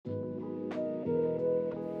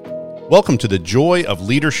Welcome to the Joy of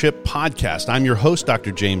Leadership podcast. I'm your host,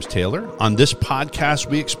 Dr. James Taylor. On this podcast,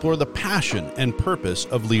 we explore the passion and purpose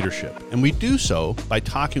of leadership. And we do so by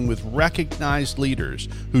talking with recognized leaders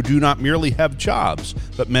who do not merely have jobs,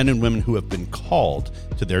 but men and women who have been called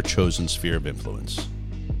to their chosen sphere of influence.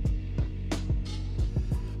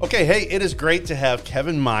 Okay, hey, it is great to have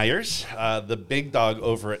Kevin Myers, the big dog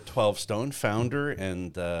over at 12Stone, founder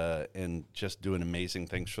and just doing amazing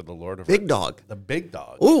things for the Lord. Big dog. The big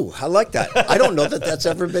dog. Ooh, I like that. I don't know that that's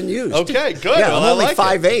ever been used. Okay, good. Yeah, well, I'm only like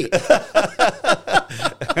 5'8".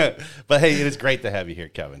 But hey, it is great to have you here,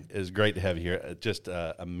 Kevin. It is great to have you here. Just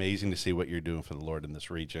amazing to see what you're doing for the Lord in this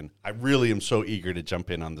region. I really am so eager to jump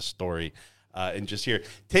in on the story and just hear.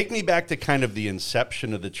 Take me back to kind of the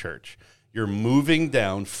inception of the church. You're moving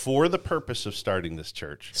down for the purpose of starting this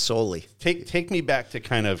church. Solely. Take me back to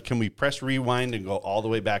kind of, can we press rewind and go all the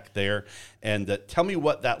way back there? And tell me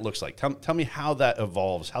what that looks like. Tell me how that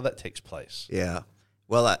evolves, how that takes place. Yeah.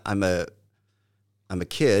 Well, I'm a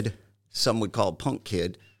kid. Some would call a punk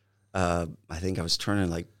kid. I think I was turning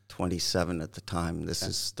like 27 at the time. This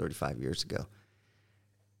is 35 years ago.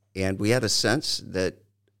 And we had a sense that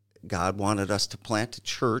God wanted us to plant a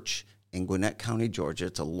church in Gwinnett County, Georgia.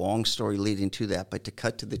 It's a long story leading to that, but to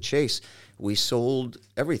cut to the chase, we sold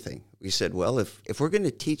everything. We said, well, if we're going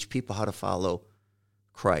to teach people how to follow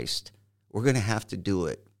Christ, we're going to have to do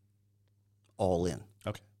it all in.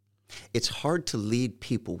 Okay. It's hard to lead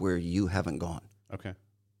people where you haven't gone. Okay.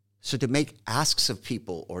 So to make asks of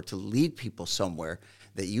people or to lead people somewhere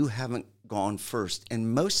that you haven't gone first,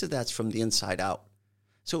 and most of that's from the inside out.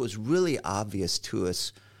 So it was really obvious to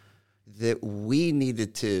us that we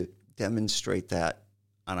needed to demonstrate that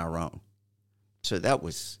on our own. So that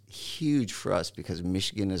was huge for us because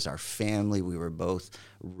Michigan is our family. We were both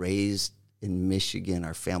raised in Michigan.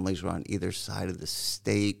 Our families were on either side of the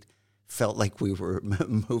state. Felt like we were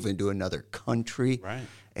moving to another country. Right.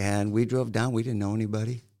 And we drove down. We didn't know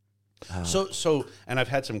anybody. So, and I've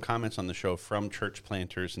had some comments on the show from church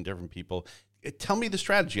planters and different people. Tell me the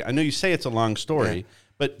strategy. I know you say it's a long story,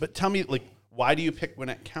 but tell me, like, why do you pick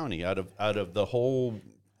Gwinnett County out of the whole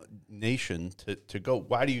nation to go?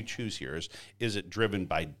 Why do you choose here? Is it driven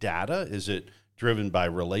by data? Is it driven by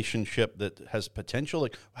relationship that has potential?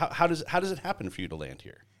 Like how does it happen for you to land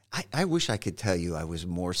here? I wish I could tell you I was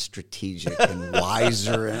more strategic and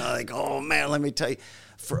wiser and like, oh man, let me tell you.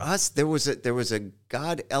 For us, there was a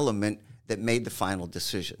God element that made the final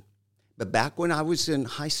decision. But back when I was in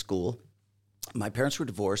high school, my parents were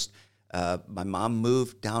divorced. My mom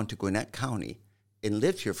moved down to Gwinnett County and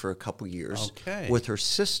lived here for a couple years with her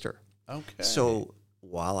sister. Okay. So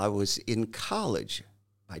while I was in college,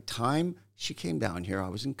 by the time she came down here, I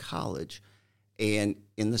was in college. And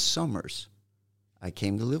in the summers, I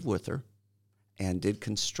came to live with her and did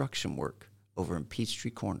construction work over in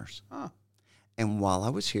Peachtree Corners. Huh. And while I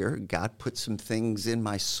was here, God put some things in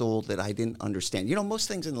my soul that I didn't understand. You know, most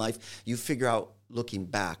things in life, you figure out looking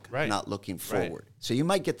back, not looking forward. Right. So you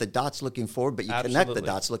might get the dots looking forward, but you connect the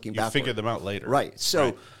dots looking backward. You figure them out later. Right.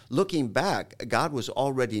 So looking back, God was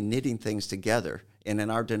already knitting things together. And in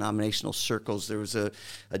our denominational circles, there was a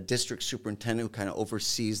district superintendent who kind of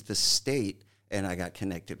oversees the state. And I got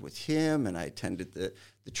connected with him, and I attended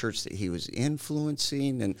the church that he was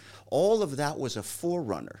influencing. And all of that was a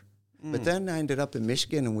forerunner. But then I ended up in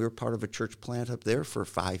Michigan, and we were part of a church plant up there for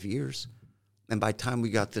 5 years. And by the time we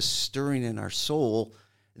got this stirring in our soul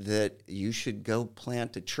that you should go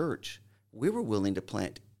plant a church, we were willing to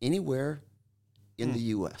plant anywhere in the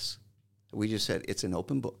U.S. We just said, it's an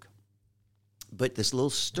open book. But this little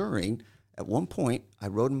stirring, at one point, I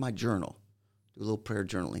wrote in my journal, do a little prayer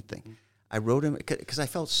journaling thing. I wrote him, because I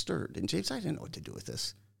felt stirred. And James, I didn't know what to do with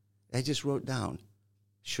this. I just wrote down,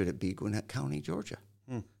 should it be Gwinnett County, Georgia?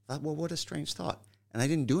 I thought, well, what a strange thought. And I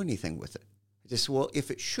didn't do anything with it. I just, well,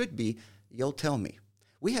 if it should be, you'll tell me.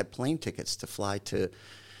 We had plane tickets to fly to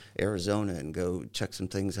Arizona and go check some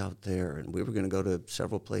things out there. And we were going to go to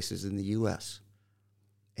several places in the U.S.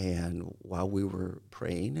 And while we were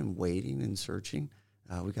praying and waiting and searching,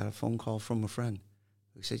 we got a phone call from a friend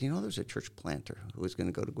who said, you know, there's a church planter who was going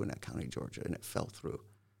to go to Gwinnett County, Georgia, and it fell through.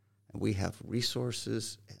 And we have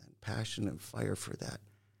resources and passion and fire for that.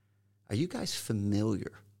 Are you guys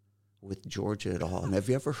familiar with Georgia at all? And have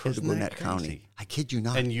you ever heard of Gwinnett County? I kid you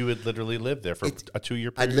not. And you had literally lived there for a 2-year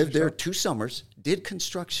period? I lived there 2 summers, did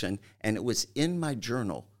construction, and it was in my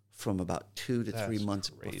journal from about 2 to 3 months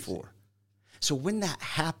before. So when that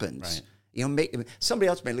happens, you know, somebody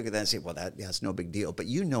else may look at that and say, well, that's no big deal. But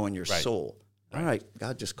you know in your soul, all right,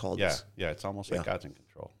 God just called us. Yeah, it's almost like God's in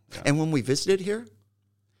control. Yeah. And when we visited here,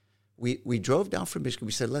 we drove down from Michigan.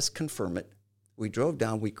 We said, let's confirm it. We drove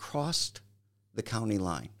down. We crossed the county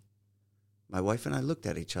line. My wife and I looked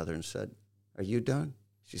at each other and said, "Are you done?"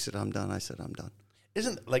 She said, "I'm done." I said, "I'm done."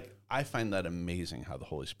 I find that amazing how the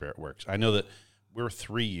Holy Spirit works. I know that we're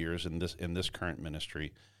 3 years in this current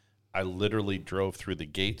ministry. I literally drove through the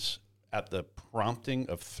gates at the prompting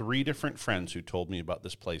of 3 different friends who told me about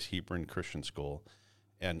this place, Hebron Christian School.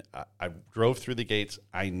 And I drove through the gates.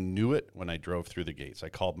 I knew it when I drove through the gates. I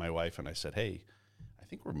called my wife and I said, "Hey, I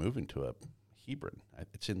think we're moving to a Hebron.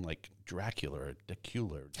 It's in like Dracula or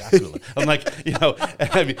Dracula." I'm like,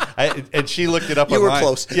 and she looked it up online. You were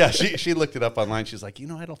close. Yeah, she looked it up online. She's like,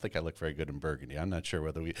 I don't think I look very good in Burgundy. I'm not sure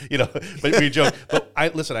whether but we joke. But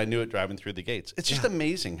I knew it driving through the gates. It's just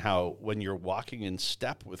amazing how when you're walking in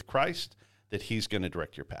step with Christ, that He's going to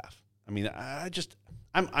direct your path. I mean, I just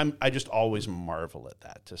always marvel at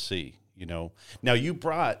that to see, Now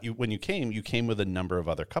when you came with a number of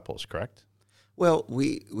other couples, correct? Well,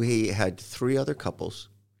 we had 3 other couples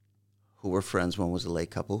who were friends. One was a lay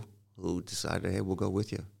couple who decided, "Hey, we'll go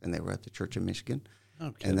with you," and they were at the Church of Michigan.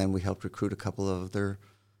 Okay. And then we helped recruit a couple of other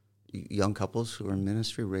young couples who were in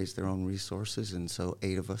ministry, raised their own resources, and so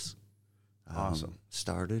 8 of us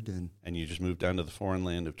started. And you just moved down to the foreign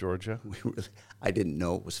land of Georgia? I didn't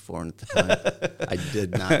know it was foreign at the time. I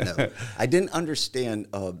did not know. I didn't understand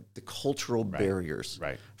the cultural barriers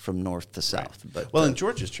from north to south. Right. But and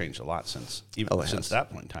Georgia's changed a lot since that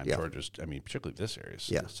point in time. Yeah. Georgia's, particularly this area,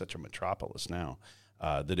 is such a metropolis now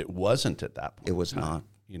that it wasn't at that point. It was not.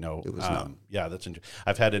 It was not. Yeah, that's interesting.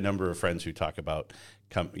 I've had a number of friends who talk about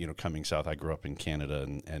coming south. I grew up in Canada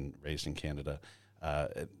and raised in Canada.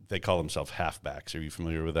 They call themselves halfbacks. Are you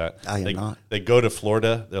familiar with that? I am not. They go to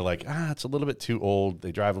Florida. They're like, it's a little bit too old.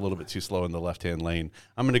 They drive a little bit too slow in the left-hand lane.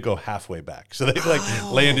 I'm going to go halfway back. So they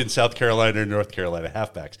land in South Carolina or North Carolina,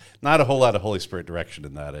 halfbacks. Not a whole lot of Holy Spirit direction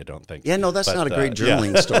in that, I don't think. Yeah, no, that's not a great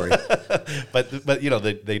journaling story. But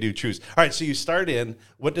they do choose. All right, so you start in.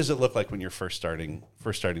 What does it look like when you're first starting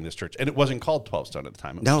this church? And it wasn't called 12Stone at the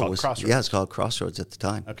time. It was called Crossroads. Yeah, it's called Crossroads at the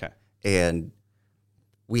time. Okay. And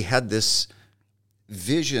we had this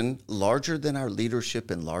vision larger than our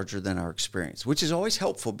leadership and larger than our experience, which is always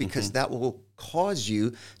helpful because that will cause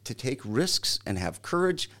you to take risks and have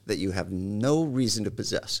courage that you have no reason to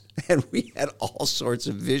possess. And we had all sorts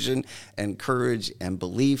of vision and courage and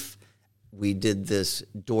belief. We did this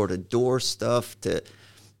door-to-door stuff if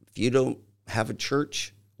you don't have a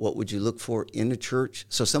church, what would you look for in a church?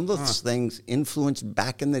 So some of those things influenced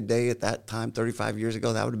back in the day at that time, 35 years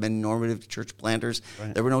ago, that would have been normative to church planters.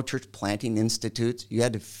 Right. There were no church planting institutes. You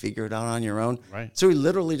had to figure it out on your own. Right. So we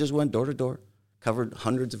literally just went door to door, covered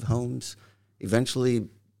hundreds of homes, eventually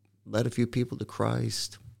led a few people to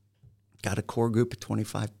Christ, got a core group of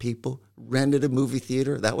 25 people, rented a movie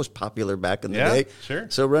theater. That was popular back in the day. Sure.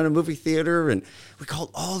 So rent a movie theater, and we called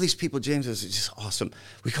all these people, James, this is just awesome.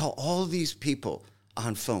 We call all these people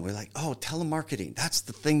on phone. We're like, telemarketing. That's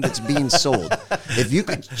the thing that's being sold. If you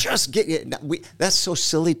could just get it. That's so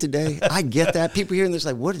silly today. I get that. People hearing this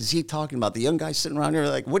like, what is he talking about? The young guys sitting around here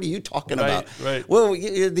like, what are you talking about? Right. Well,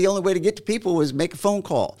 the only way to get to people was make a phone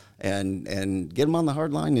call and get them on the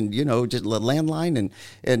hard line and, just a landline.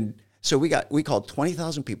 And so we called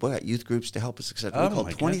 20,000 people. We got youth groups to help us, etc. We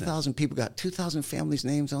called 20,000 people, got 2,000 families'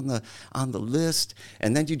 names on the list.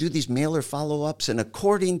 And then you do these mailer follow-ups. And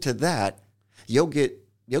according to that, you'll get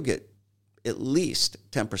at least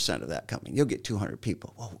 10% of that coming. You'll get 200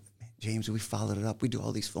 people. Whoa, man, James, we followed it up. We do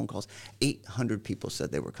all these phone calls. 800 people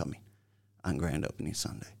said they were coming on grand opening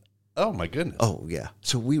Sunday. Oh, my goodness. Oh, yeah.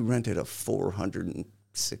 So we rented a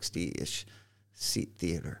 460-ish seat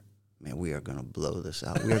theater. Man, we are going to blow this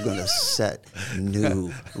out. We are going to set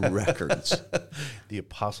new records. The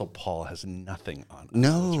Apostle Paul has nothing on us.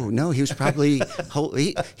 No. He was probably,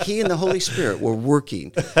 he and the Holy Spirit were working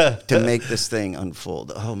to make this thing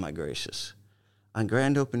unfold. Oh, my gracious. On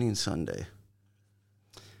grand opening Sunday,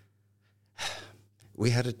 we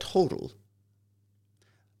had a total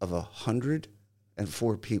of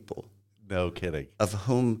 104 people. No kidding. Of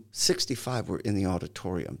whom 65 were in the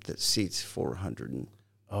auditorium that seats 400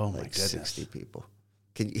 Oh my goodness! 60 people.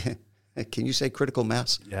 Can you say critical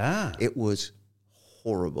mass? Yeah. It was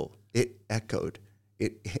horrible. It echoed.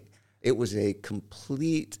 It was a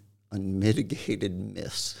complete, unmitigated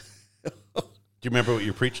miss. Do you remember what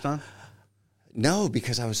you preached on? No,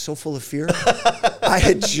 because I was so full of fear. I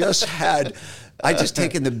had just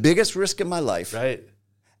taken the biggest risk in my life. Right.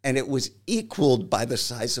 And it was equaled by the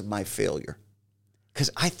size of my failure. Because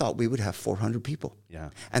I thought we would have 400 people.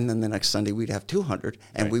 Yeah. And then the next Sunday we'd have 200,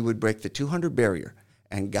 and we would break the 200 barrier.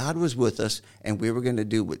 And God was with us, and we were going to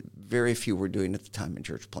do what very few were doing at the time in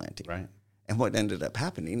church planting. Right. And what ended up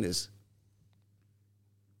happening is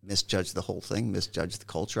misjudged the whole thing, misjudged the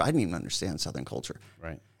culture. I didn't even understand Southern culture.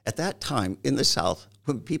 Right. At that time in the South,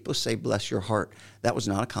 when people say, bless your heart, that was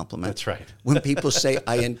not a compliment. That's right. When people say,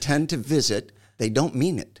 I intend to visit, they don't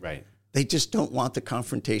mean it. Right. They just don't want the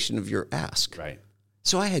confrontation of your ask. Right.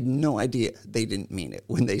 So I had no idea they didn't mean it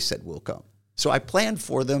when they said, we'll come. So I planned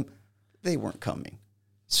for them. They weren't coming.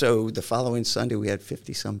 So the following Sunday, we had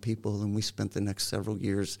 50-some people, and we spent the next several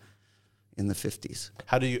years in the 50s.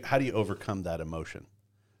 How do you overcome that emotion?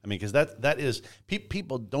 I mean, because that is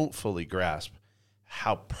people don't fully grasp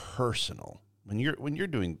how personal when you're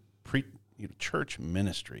doing church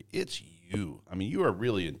ministry. It's you. I mean, you are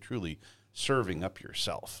really and truly serving up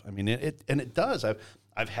yourself. I mean, it does.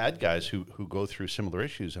 I've had guys who go through similar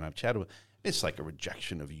issues, and I've chatted with. It's like a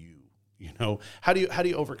rejection of you. You know, how do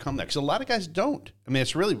you overcome that? Because a lot of guys don't. I mean,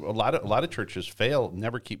 it's really a lot of churches fail,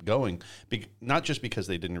 never keep going, not just because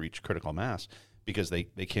they didn't reach critical mass, because they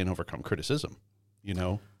can't overcome criticism. You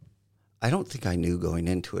know, I don't think I knew going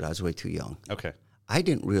into it. I was way too young. Okay. I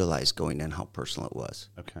didn't realize going in how personal it was.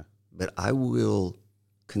 Okay. But I will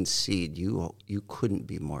concede you couldn't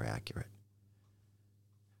be more accurate.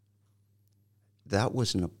 That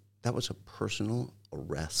was a personal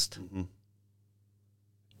arrest. Mm-hmm.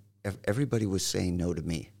 Everybody was saying no to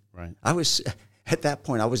me. Right. At that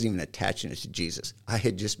point, I wasn't even attaching it to Jesus. I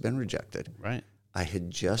had just been rejected. Right. I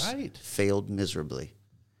had just failed miserably.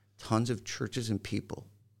 Tons of churches and people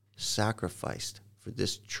sacrificed for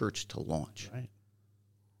this church to launch. Right.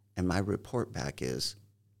 And my report back is,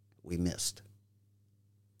 we missed.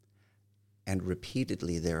 And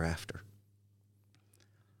repeatedly thereafter.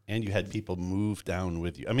 And you had people move down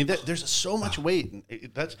with you. I mean, there's so much weight.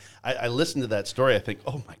 I listened to that story. I think,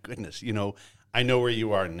 oh my goodness, I know where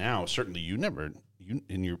you are now. Certainly,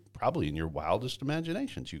 probably in your wildest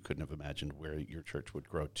imaginations, you couldn't have imagined where your church would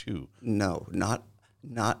grow to. No, not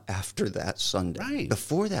after that Sunday. Right.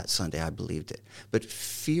 Before that Sunday, I believed it. But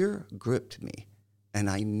fear gripped me, and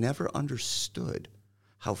I never understood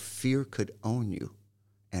how fear could own you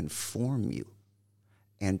and form you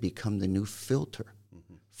and become the new filter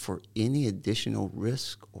for any additional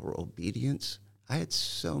risk or obedience. I had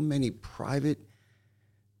so many private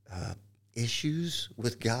issues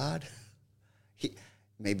with God.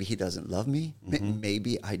 Maybe he doesn't love me. Mm-hmm.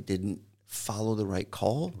 Maybe I didn't follow the right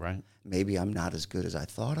call. Right. Maybe I'm not as good as I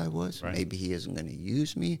thought I was. Right. Maybe he isn't going to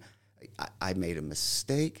use me. I made a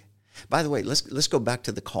mistake. By the way, let's go back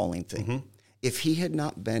to the calling thing. Mm-hmm. If he had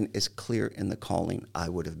not been as clear in the calling, I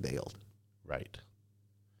would have bailed. Right.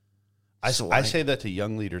 I say that to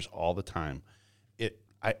young leaders all the time.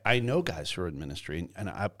 I know guys who are in ministry, and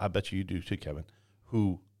I bet you do too, Kevin,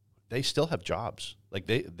 who they still have jobs. Like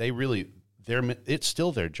it's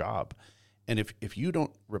still their job. And if you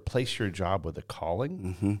don't replace your job with a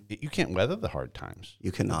calling, mm-hmm. You can't weather the hard times.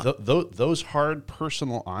 You cannot. Those hard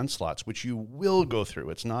personal onslaughts, which you will go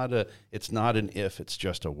through. It's not an if, it's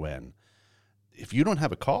just a when. If you don't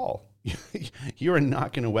have a call, you are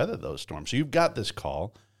not going to weather those storms. So you've got this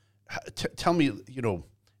call. Tell me,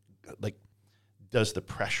 does the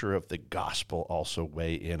pressure of the gospel also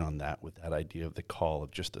weigh in on that with that idea of the call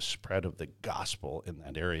of just the spread of the gospel in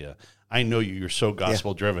that area? I know you're so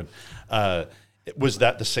gospel driven. Was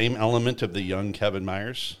that the same element of the young Kevin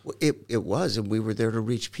Myers? Well, it was, and we were there to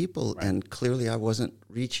reach people, right. And clearly I wasn't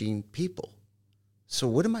reaching people. So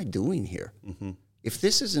what am I doing here? Mm-hmm. If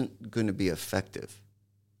this isn't going to be effective,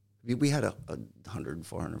 we had 100,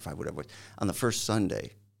 400, 500, whatever, on the first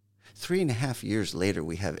Sunday. 3.5 years later,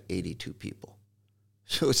 we have 82 people.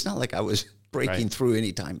 So it's not like I was breaking through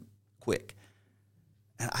anytime quick.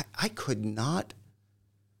 And I could not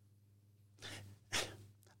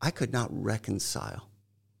reconcile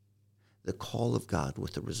the call of God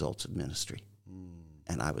with the results of ministry.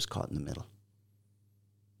 And I was caught in the middle.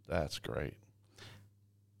 That's great.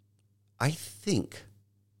 I think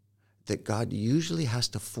that God usually has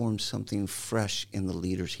to form something fresh in the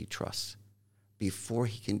leaders he trusts before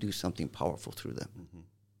he can do something powerful through them. Mm-hmm.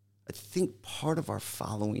 I think part of our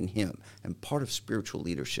following him and part of spiritual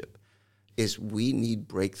leadership is we need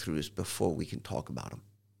breakthroughs before we can talk about them.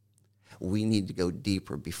 We need to go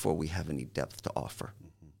deeper before we have any depth to offer.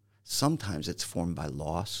 Mm-hmm. Sometimes it's formed by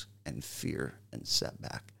loss and fear and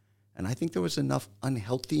setback. And I think there was enough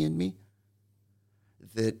unhealthy in me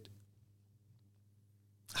that,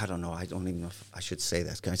 I don't know, I don't even know if I should say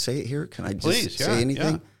that. Can I say it here? Can I just say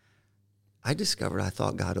anything? Yeah. I discovered I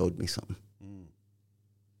thought God owed me something.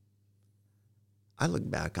 I look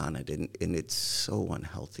back on it, and it's so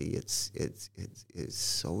unhealthy. It's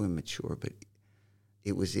so immature, but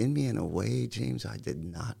it was in me in a way, James, I did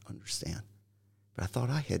not understand. But I thought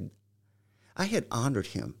I had honored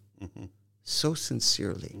him mm-hmm. so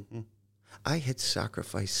sincerely. Mm-hmm. I had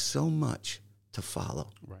sacrificed so much to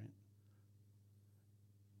follow. Right.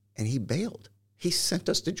 And he bailed. He sent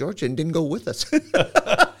us to Georgia and didn't go with us.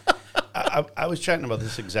 I was chatting about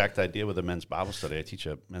this exact idea with a men's Bible study. I teach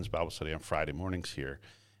a men's Bible study on Friday mornings here.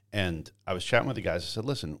 And I was chatting with the guys. I said,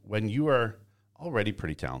 listen, when you are already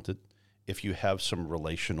pretty talented, if you have some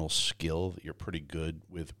relational skill, that you're pretty good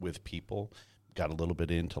with people, got a little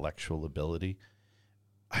bit of intellectual ability,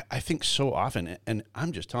 I think so often, and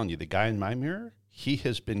I'm just telling you, the guy in my mirror, he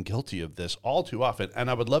has been guilty of this all too often. And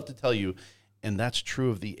I would love to tell you, and that's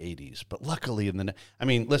true of the 80s. But luckily,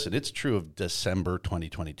 listen, it's true of December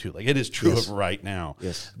 2022. Like, it is true of right now.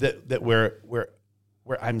 Yes. That where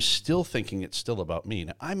I'm still thinking it's still about me.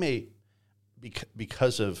 Now, I may,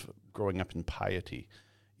 because of growing up in piety,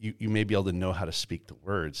 you may be able to know how to speak the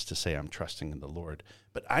words to say I'm trusting in the Lord.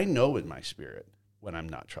 But I know in my spirit when I'm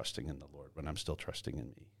not trusting in the Lord, when I'm still trusting in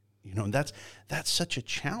me. And that's such a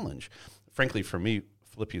challenge. Frankly, for me,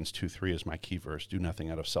 Philippians 2:3 is my key verse. Do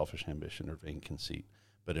nothing out of selfish ambition or vain conceit,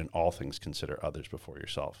 but in all things consider others before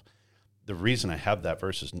yourself. The reason I have that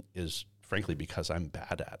verse is frankly because I'm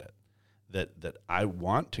bad at it. That I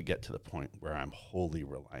want to get to the point where I'm wholly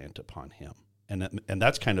reliant upon him. And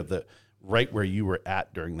that's kind of the right where you were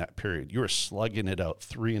at during that period. You were slugging it out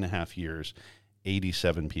 3.5 years,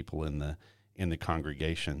 87 people in the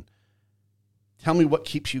congregation. Tell me what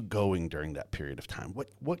keeps you going during that period of time.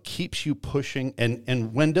 What keeps you pushing,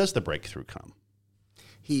 and when does the breakthrough come?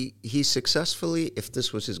 He successfully, if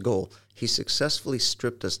this was his goal, he successfully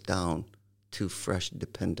stripped us down to fresh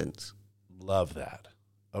dependence. Love that.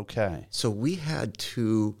 Okay. So we had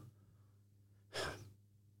to,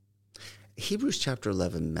 Hebrews chapter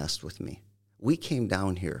 11 messed with me. We came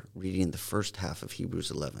down here reading the first half of Hebrews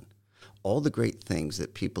 11. All the great things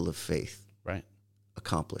that people of faith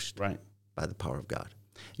accomplished by the power of God.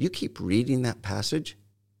 You keep reading that passage,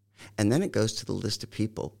 and then it goes to the list of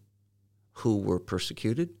people who were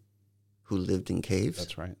persecuted, who lived in caves,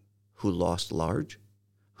 that's right, who lost large,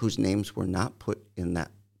 whose names were not put in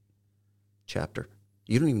that chapter.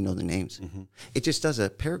 You don't even know the names. Mm-hmm. It just does a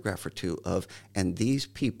paragraph or two of, and these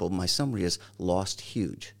people, my summary is, lost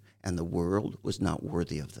huge, and the world was not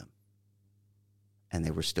worthy of them. And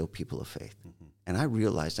they were still people of faith. Mm-hmm. And I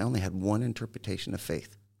realized I only had one interpretation of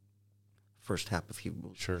faith. First half of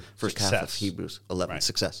Hebrews. Sure. First success. half of Hebrews 11. Right.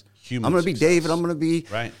 Success. Human I'm going to be David. I'm going to be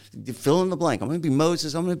fill in the blank. I'm going to be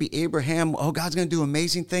Moses. I'm going to be Abraham. Oh, God's going to do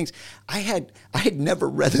amazing things. I had never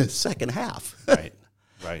read the second half.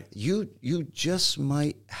 Right. You just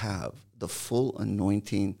might have the full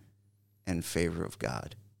anointing and favor of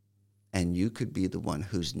God, and you could be the one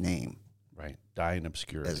whose name die in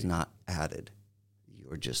obscurity is not added.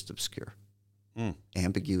 You're just obscure.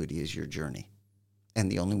 Ambiguity is your journey. And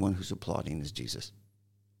the only one who's applauding is Jesus.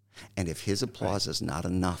 And if his applause is not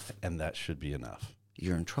enough, and that should be enough,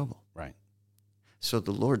 you're in trouble. Right. So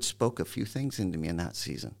the Lord spoke a few things into me in that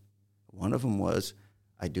season. One of them was,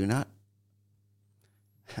 I do not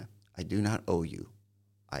owe you.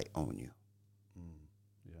 I own you.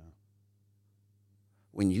 Yeah.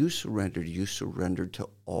 When you surrendered to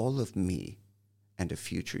all of me and a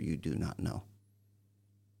future you do not know.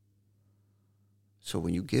 So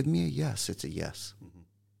when you give me a yes, it's a yes. Mm-hmm.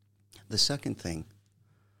 The second thing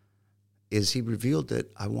is he revealed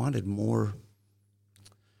that I wanted more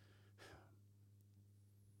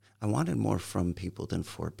from people than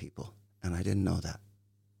for people, and I didn't know that.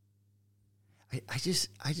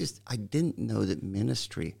 I didn't know that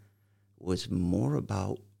ministry was more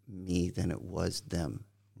about me than it was them,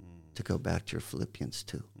 to go back to your Philippians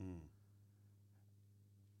 2.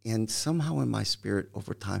 And somehow in my spirit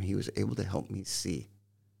over time, he was able to help me see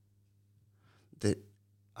that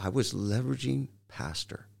I was leveraging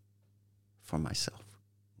pastor for myself,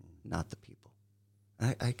 not the people.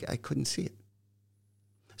 I couldn't see it.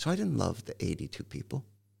 So I didn't love the 82 people.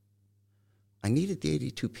 I needed the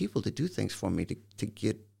 82 people to do things for me to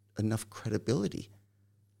get enough credibility.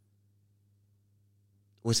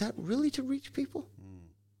 Was that really to reach people?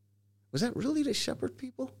 Was that really to shepherd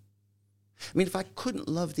people? I mean, if I couldn't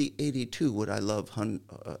love the 82, would I love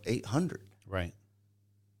 800? Right.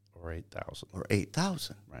 Or 8,000. Or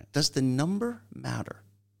 8,000. Right. Does the number matter?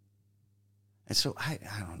 And so I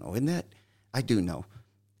don't know. In that, I do know.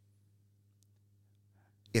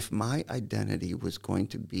 If my identity was going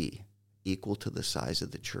to be equal to the size of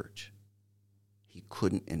the church, he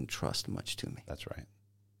couldn't entrust much to me. That's right.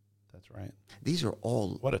 These are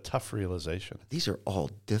all... What a tough realization. These are all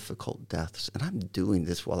difficult deaths. And I'm doing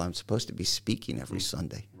this while I'm supposed to be speaking every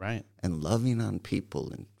Sunday. Right. And loving on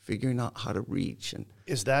people and figuring out how to reach. And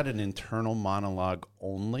is that an internal monologue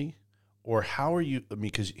only? or how are you? I mean,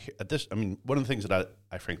 because at this, I mean, one of the things that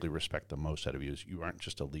I frankly respect the most out of you is you aren't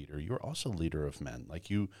just a leader; you're also a leader of men. Like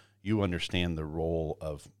you understand the role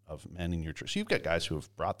of men in your church. So you've got guys who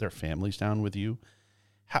have brought their families down with you.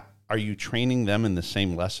 How, are you training them in the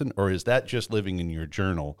same lesson, or is that just living in your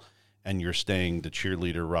journal and you're staying the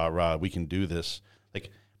cheerleader, rah rah, we can do this?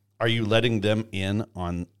 Like, are you letting them in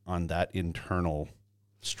on that internal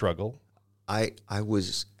struggle? I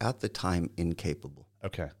was at the time incapable.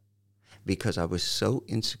 Okay. Because I was so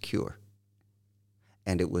insecure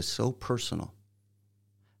and it was so personal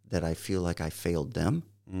that I feel like I failed them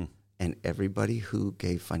and everybody who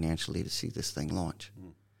gave financially to see this thing launch.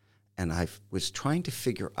 And I was trying to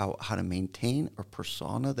figure out how to maintain a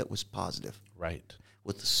persona that was positive. Right.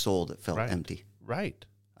 With a soul that felt empty. Right.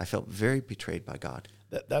 I felt very betrayed by God.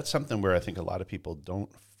 That's something where I think a lot of people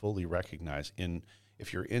don't fully recognize.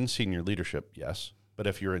 If you're in senior leadership, yes. But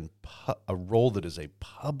if you're in a role that is a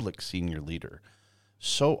public senior leader,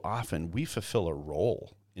 so often we fulfill a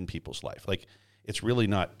role in people's life. Like, it's really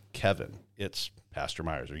not Kevin, it's Pastor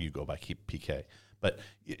Myers, or you go by PK. But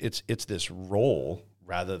it's this role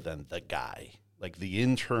rather than the guy, like the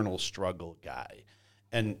internal struggle guy.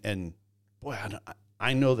 And boy,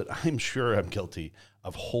 I know that I'm sure I'm guilty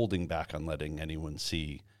of holding back on letting anyone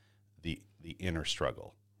see the inner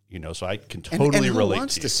struggle. You know, so I can totally and who relate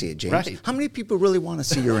wants to you. To see it, James? Right. How many people really want to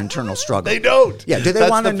see your internal struggle? They don't. Yeah. Do they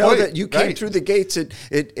That's want to the know point. that you came Right. through the gates at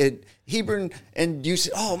Hebron and you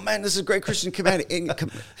said, "Oh man, this is a great Christian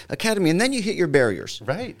academy," and then you hit your barriers,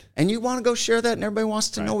 Right. And you want to go share that, and everybody wants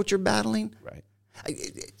to know what you're battling, Right.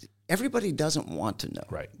 Everybody doesn't want to know,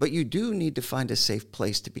 Right. But you do need to find a safe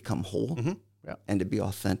place to become whole and to be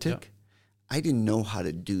authentic. Yeah. I didn't know how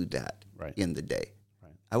to do that in the day.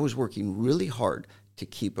 Right. I was working really hard to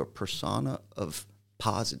keep a persona of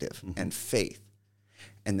positive and faith.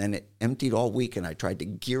 And then it emptied all week, and I tried to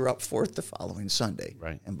gear up for it the following Sunday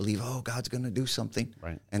and believe, oh, God's going to do something.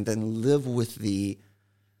 Right. And then live with the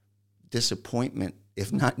disappointment,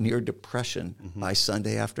 if not near depression, by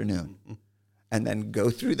Sunday afternoon. And then go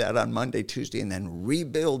through that on Monday, Tuesday, and then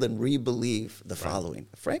rebuild and re-believe the following.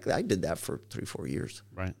 Frankly, I did that for 3-4 years.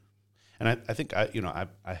 Right. And I think I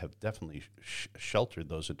have definitely sheltered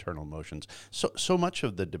those internal emotions. So much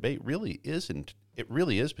of the debate really isn't. It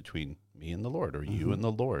really is between me and the Lord, or you and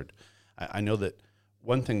the Lord. I know that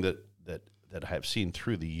one thing that I have seen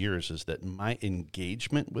through the years is that my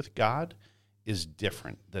engagement with God is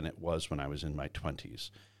different than it was when I was in my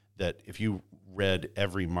 20s. That if you read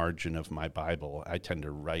every margin of my Bible, I tend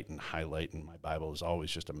to write and highlight, and my Bible is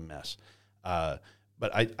always just a mess.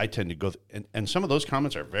 But I tend to go, and some of those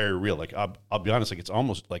comments are very real. Like I'll be honest, like it's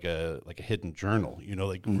almost like a hidden journal. You know,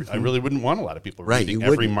 like I really wouldn't want a lot of people reading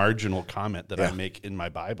every marginal comment that I make in my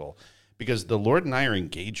Bible, because the Lord and I are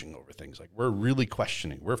engaging over things. Like we're really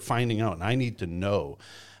questioning, we're finding out, and I need to know,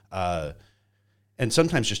 and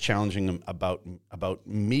sometimes just challenging them about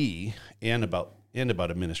me and about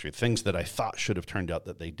a ministry, things that I thought should have turned out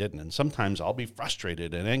that they didn't. And sometimes I'll be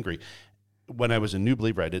frustrated and angry. When I was a new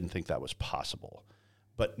believer, I didn't think that was possible.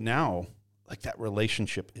 But now, like, that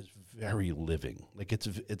relationship is very living. Like it's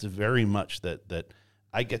very much that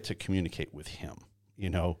I get to communicate with him, you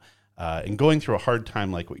know, and going through a hard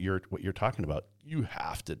time like what you're talking about, you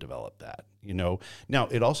have to develop that, you know. Now,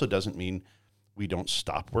 it also doesn't mean we don't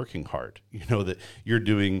stop working hard. You know, that you're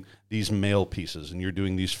doing these mail pieces and you're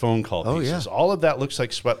doing these phone call pieces. Yeah. All of that looks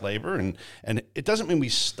like sweat labor, and it doesn't mean we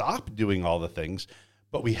stop doing all the things.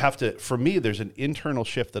 But we have to, for me, there's an internal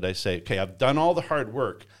shift that I say, okay, I've done all the hard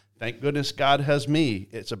work. Thank goodness God has me.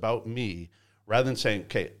 It's about me. Rather than saying,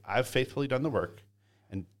 okay, I've faithfully done the work,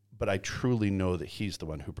 but I truly know that he's the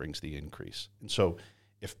one who brings the increase. And so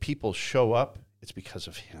if people show up, it's because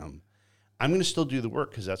of him. I'm going to still do the work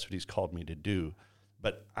because that's what he's called me to do.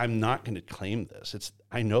 But I'm not going to claim this.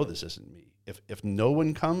 I know this isn't me. If no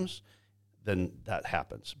one comes, then that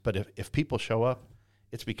happens. But if people show up,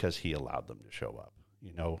 it's because he allowed them to show up.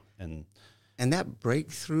 You know, and that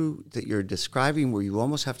breakthrough that you're describing, where you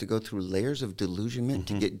almost have to go through layers of delusionment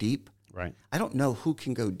to get deep. Right. I don't know who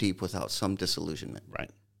can go deep without some disillusionment. Right.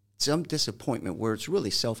 Some disappointment where it's really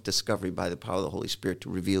self-discovery by the power of the Holy Spirit to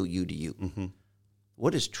reveal you to you. Mm-hmm.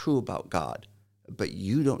 What is true about God, but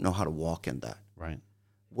you don't know how to walk in that. Right.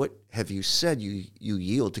 What have you said you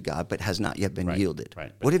yield to God, but has not yet been yielded?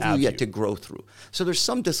 Right. What have you yet to grow through? So there's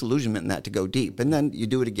some disillusionment in that to go deep, and then you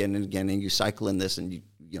do it again and again, and you cycle in this, and you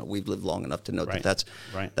know we've lived long enough to know that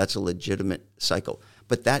that's a legitimate cycle.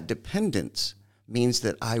 But that dependence means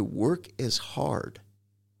that I work as hard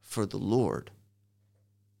for the Lord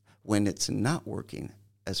when it's not working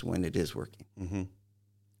as when it is working. Mm-hmm.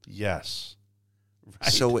 Yes.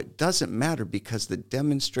 Right. So it doesn't matter, because the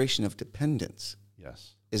demonstration of dependence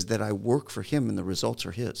Yes. is that I work for him and the results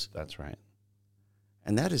are his. That's right.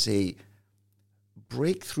 And that is a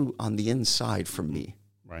breakthrough on the inside for me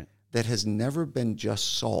Right. that has never been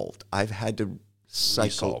just solved. I've had to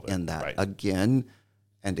cycle in that again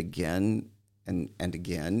and again and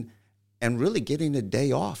again, and really getting a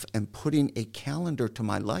day off and putting a calendar to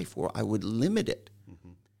my life where I would limit it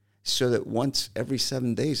so that once every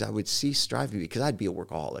 7 days I would cease striving, because I'd be a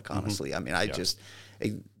workaholic, honestly. I mean,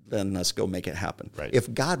 then let's go make it happen. Right.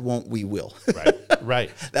 If God won't, we will. Right.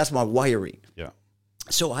 Right. That's my wiring. Yeah.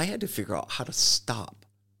 So I had to figure out how to stop.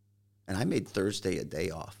 And I made Thursday a day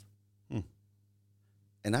off.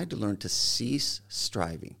 And I had to learn to cease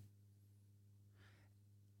striving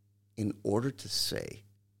in order to say,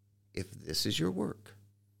 if this is your work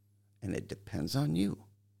and it depends on you,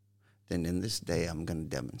 then in this day I'm going to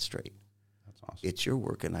demonstrate. That's awesome. It's your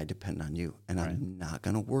work and I depend on you. And I'm not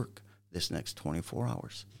going to work this next 24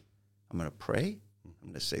 hours. I'm going to pray. I'm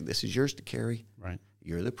going to say, this is yours to carry. Right.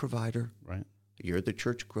 You're the provider. Right. You're the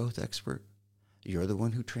church growth expert. You're the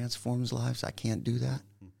one who transforms lives. I can't do that.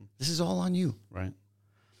 This is all on you. Right.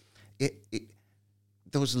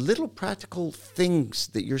 Those little practical things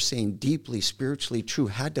that you're saying, deeply spiritually true,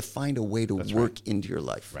 had to find a way to work into your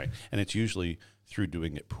life. Right. And it's usually through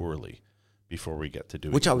doing it poorly before we get to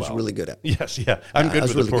doing Which it I was well. really good at. Yes, yeah. I'm good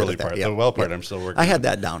with really the poorly good at that, part. yeah. The well part, I'm still working I had on.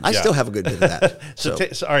 that down. I still have a good bit of that. So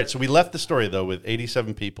all right, so we left the story, though, with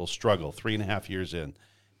 87 people struggle 3.5 years in.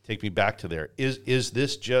 Take me back to there. Is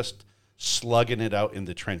this just slugging it out in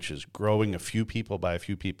the trenches, growing a few people by a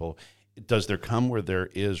few people? Does there come where there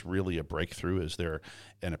is really a breakthrough? Is there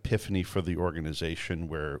an epiphany for the organization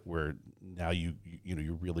where now you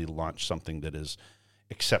really launch something that is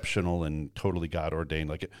exceptional and totally God ordained?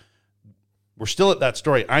 Like we're still at that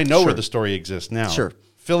story. I know where the story exists now. Sure.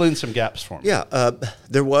 Fill in some gaps for me. Yeah,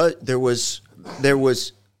 there was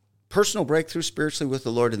personal breakthrough spiritually with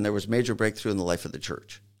the Lord, and there was major breakthrough in the life of the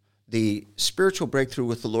church. The spiritual breakthrough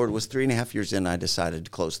with the Lord was 3.5 years in. I decided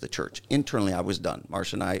to close the church. Internally, I was done.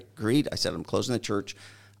 Marcia and I agreed. I said, I'm closing the church.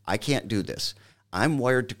 I can't do this. I'm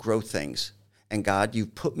wired to grow things. And God,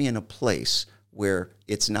 you've put me in a place where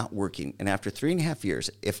it's not working. And after 3.5 years,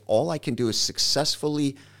 if all I can do is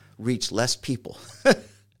successfully reach less people,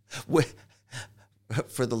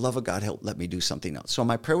 for the love of God, help, let me do something else. So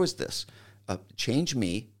my prayer was this, change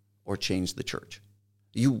me or change the church.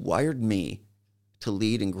 You wired me to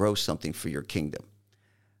lead and grow something for your kingdom.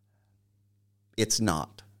 It's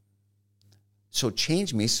not. So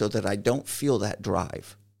change me so that I don't feel that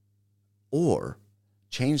drive. Or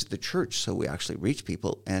change the church so we actually reach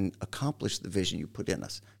people and accomplish the vision you put in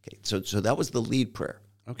us. Okay, so that was the lead prayer.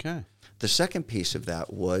 Okay. The second piece of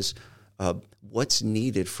that was what's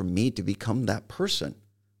needed for me to become that person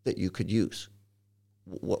that you could use.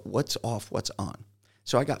 What's off, what's on.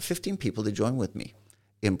 So I got 15 people to join with me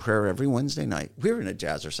in prayer every Wednesday night. We're in a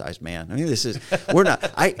jazzercise, man. I mean, we're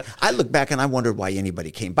not, I look back and I wondered why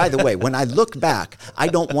anybody came. By the way, when I look back, I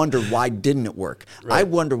don't wonder why didn't it work. Right. I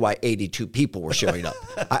wonder why 82 people were showing up.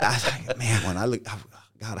 I think, man, when I look, oh,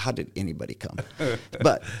 God, how did anybody come?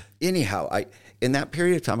 But anyhow, in that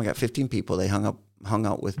period of time, I got 15 people. They hung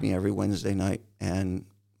out with me every Wednesday night, and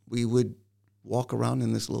we would walk around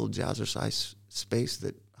in this little jazzercise space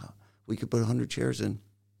that we could put 100 chairs in.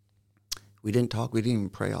 We didn't talk. We didn't even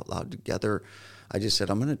pray out loud together. I just said,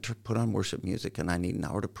 I'm going to put on worship music, and I need an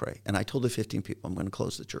hour to pray. And I told the 15 people, I'm going to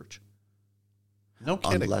close the church. No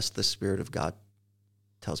kidding. Unless the Spirit of God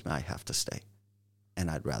tells me I have to stay. And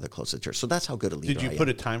I'd rather close the church. So that's how good a leader I am. Did you put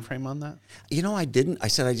a time frame on that? You know, I didn't. I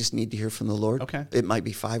said I just need to hear from the Lord. Okay. It might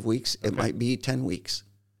be 5 weeks. It might be 10 weeks.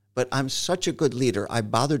 But I'm such a good leader, I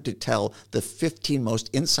bothered to tell the 15 most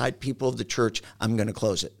inside people of the church, I'm going to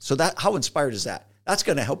close it. So how inspired is that? That's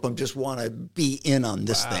going to help them just want to be in on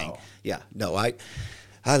this thing. Yeah. No, I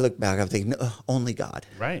look back, I'm thinking, no, only God.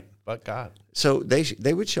 Right, but God. So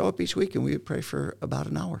they would show up each week, and we would pray for about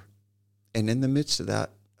an hour. And in the midst of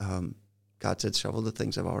that, God said several of the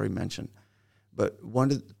things I've already mentioned. But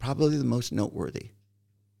probably the most noteworthy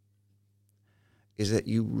is that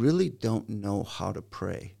you really don't know how to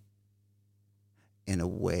pray in a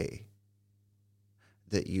way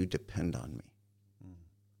that you depend on me.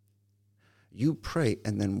 You pray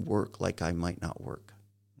and then work like I might not work.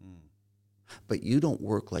 But you don't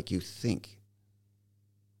work like you think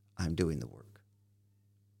I'm doing the work.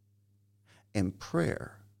 And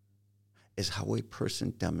prayer is how a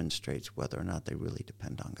person demonstrates whether or not they really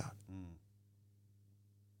depend on God.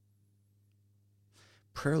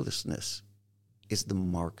 Prayerlessness is the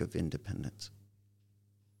mark of independence.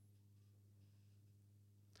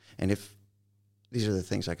 And these are the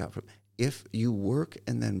things I got from, if you work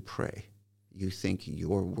and then pray, you think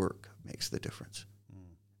your work makes the difference.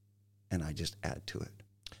 And I just add to it.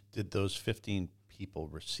 Did those 15 people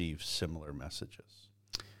receive similar messages?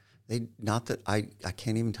 Not that I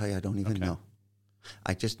can't even tell you. I don't even know.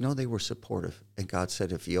 I just know they were supportive. And God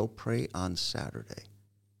said, if you'll pray on Saturday,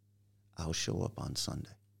 I'll show up on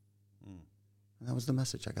Sunday. And that was the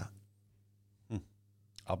message I got.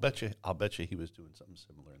 I'll bet you he was doing something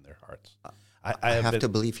similar in their hearts. I have to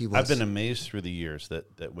believe he was. I've been amazed through the years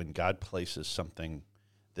that when God places something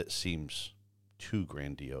that seems too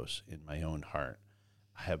grandiose in my own heart,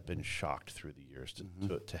 I have been shocked through the years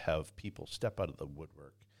to have people step out of the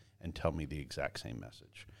woodwork and tell me the exact same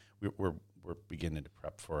message. We're beginning to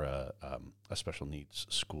prep for a special needs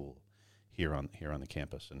school here on the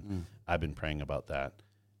campus, and I've been praying about that.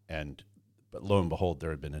 But lo and behold, there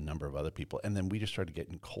had been a number of other people, and then we just started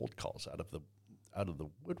getting cold calls out of the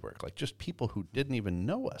woodwork, like just people who didn't even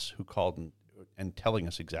know us who called and telling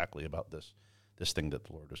us exactly about this thing that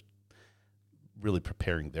the Lord was really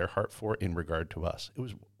preparing their heart for in regard to us. It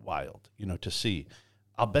was wild, to see.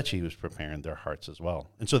 I'll bet you he was preparing their hearts as well.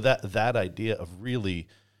 And so that idea of really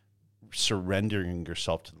surrendering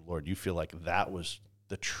yourself to the Lord, you feel like that was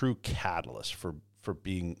the true catalyst for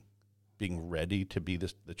being ready to be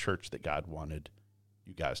the church that God wanted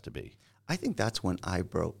you guys to be. I think that's when I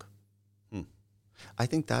broke. I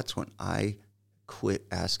think that's when I quit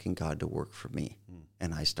asking God to work for me,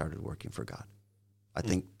 and I started working for God. I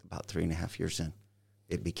think about 3.5 years in,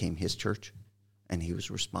 it became his church, and he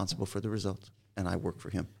was responsible for the results, and I worked for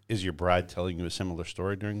him. Is your bride telling you a similar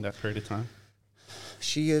story during that period of time?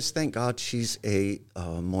 She is, thank God. She's a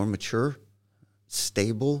more mature,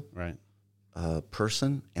 stable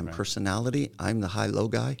person and personality. I'm the high-low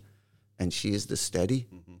guy, and she is the steady.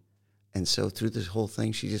 And so through this whole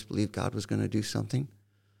thing, she just believed God was going to do something.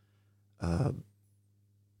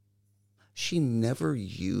 She never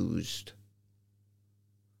used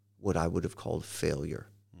what I would have called failure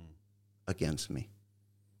against me.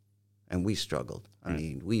 And we struggled. I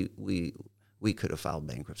mean, we could have filed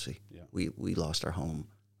bankruptcy. Yeah. We lost our home.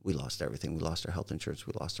 We lost everything. We lost our health insurance.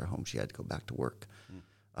 We lost our home. She had to go back to work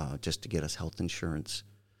just to get us health insurance.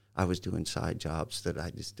 I was doing side jobs that I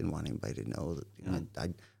just didn't want anybody to know.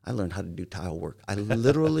 That, I learned how to do tile work. I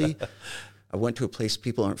literally, I went to a place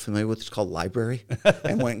people aren't familiar with. It's called library,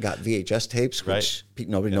 and went and got VHS tapes, which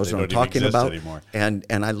nobody knows what I'm talking about. Anymore. And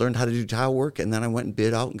I learned how to do tile work, and then I went and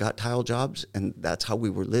bid out and got tile jobs, and that's how we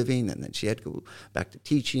were living. And then she had to go back to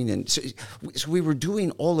teaching, and so we were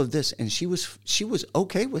doing all of this, and she was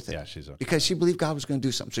okay with it. Yeah, she's okay. Because she believed God was going to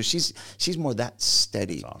do something. So she's more that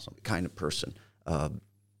steady kind of person.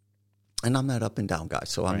 And I'm that up and down guy.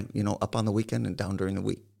 So I'm, up on the weekend and down during the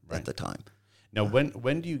week at the time. Now,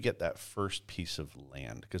 when do you get that first piece of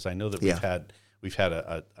land? Because I know that we've had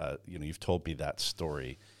a you've told me that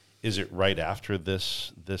story. Is it right after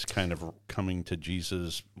this kind of coming to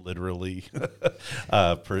Jesus literally,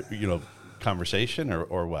 conversation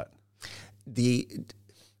or what? The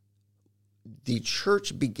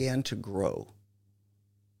church began to grow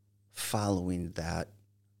following that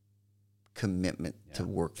commitment to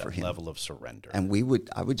work for him. Level of surrender. And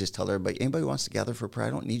I would just tell everybody, anybody who wants to gather for prayer, I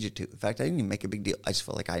don't need you to. In fact, I didn't even make a big deal. I just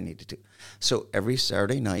felt like I needed to. So every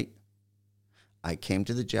Saturday night, I came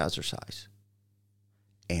to the Jazzercise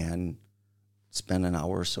and spent an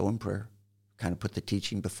hour or so in prayer, kind of put the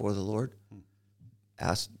teaching before the Lord,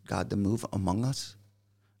 asked God to move among us,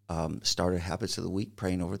 started habits of the week,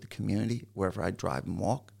 praying over the community, wherever I drive and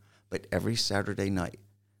walk. But every Saturday night,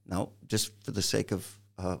 now, just for the sake of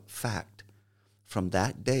fact, from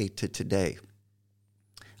that day to today,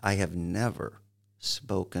 I have never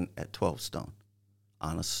spoken at 12Stone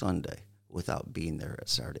on a Sunday without being there at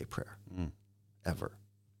Saturday prayer, ever.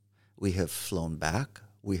 We have flown back.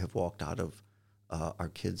 We have walked out of our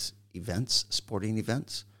kids' events, sporting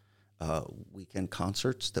events, weekend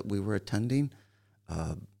concerts that we were attending.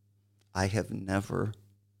 I have never,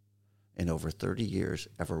 in over 30 years,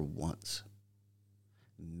 ever once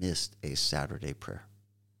missed a Saturday prayer.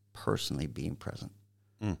 Personally being present.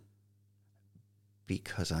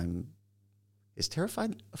 Because is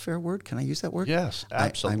terrified a fair word? Can I use that word? Yes,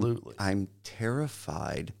 absolutely. I'm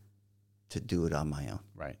terrified to do it on my own.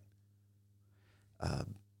 Right.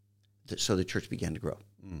 So the church began to grow.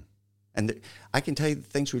 And I can tell you the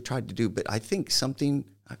things we tried to do, but I think something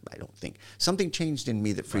changed in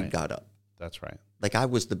me that freed God up. That's right. Like I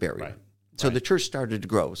was the barrier. Right. So the church started to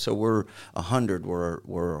grow. So we're 100, we're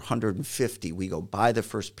 150. We go buy the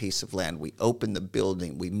first piece of land. We open the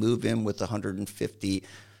building. We move in with 150 to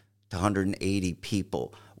 180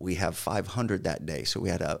 people. we have 500 that day. So we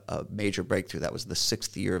had a major breakthrough. That was the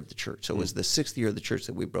 6th year of the church. So it was the 6th year of the church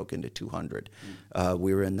that we broke into 200.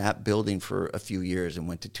 We were in that building for a few years and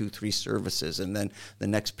went to 2-3 services. And then the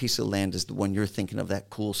next piece of land is the one you're thinking of, that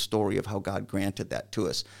cool story of how God granted that to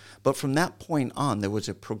us. But from that point on, there was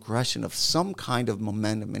a progression of some kind of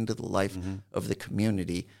momentum into the life of the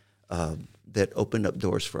community that opened up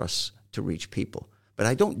doors for us to reach people. But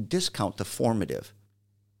I don't discount the formative.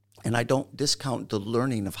 And I don't discount the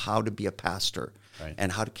learning of how to be a pastor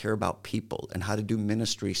and how to care about people and how to do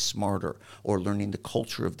ministry smarter, or learning the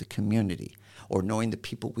culture of the community, or knowing the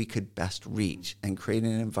people we could best reach, and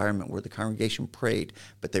creating an environment where the congregation prayed,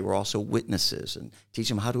 but they were also witnesses, and teach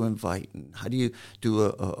them how to invite, and how do you do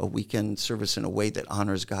a weekend service in a way that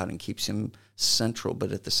honors God and keeps him central,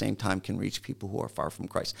 but at the same time can reach people who are far from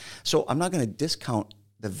Christ. So I'm not going to discount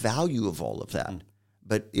the value of all of that,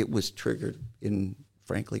 but it was triggered in,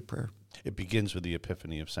 frankly, prayer. It begins with the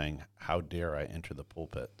epiphany of saying, how dare I enter the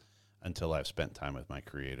pulpit until I've spent time with my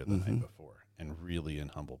Creator the night before, and really in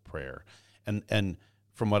humble prayer. And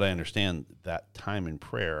from what I understand, that time in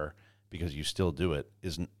prayer, because you still do it,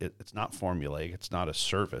 it's not formulaic, it's not a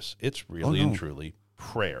service, it's really and truly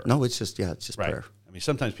prayer. No, it's just prayer. I mean,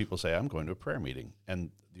 sometimes people say, I'm going to a prayer meeting,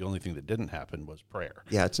 and the only thing that didn't happen was prayer.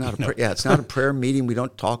 Yeah, it's not it's not a prayer meeting. We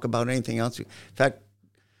don't talk about anything else. In fact,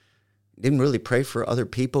 didn't really pray for other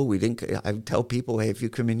people. I tell people, hey, if you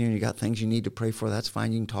come in here and you got things you need to pray for, that's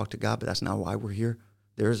fine. You can talk to God, but that's not why we're here.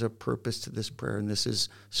 There's a purpose to this prayer, and this is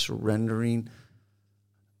surrendering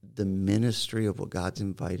the ministry of what God's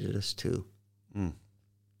invited us to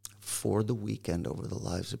for the weekend over the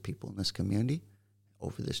lives of people in this community,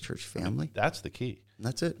 over this church family. That's the key.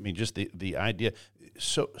 That's it. I mean, just the idea.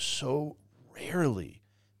 So rarely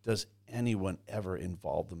does anyone ever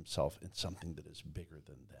involve themselves in something that is bigger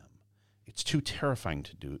than them. It's too terrifying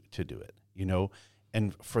to do it, you know.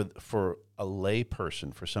 And for a lay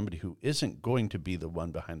person, for somebody who isn't going to be the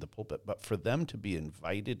one behind the pulpit, but for them to be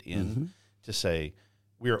invited in to say,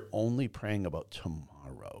 we are only praying about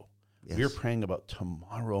tomorrow. Yes. We're praying about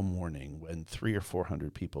tomorrow morning when 300 or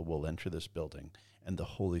 400 people will enter this building, and the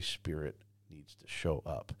Holy Spirit needs to show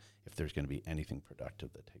up if there's going to be anything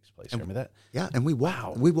productive that takes place. And, I mean that. Yeah, and we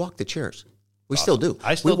walk the chairs. We still do.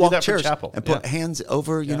 I still do that for chapel. And put hands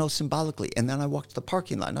over, symbolically. And then I walk to the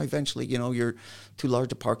parking lot. Now, eventually, you're too large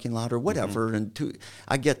a parking lot or whatever. And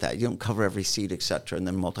I get that. You don't cover every seat, et cetera, and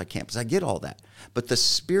then multi-campus. I get all that. But the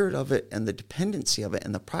spirit of it and the dependency of it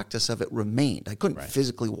and the practice of it remained. I couldn't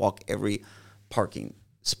physically walk every parking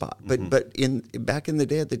spot. But back in the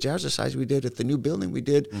day at the Jazzercise we did, at the new building we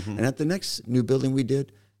did, and at the next new building we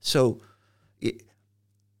did. So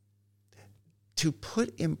to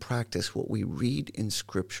put in practice what we read in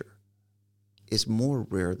Scripture is more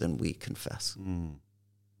rare than we confess.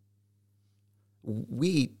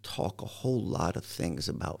 We talk a whole lot of things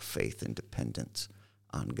about faith and dependence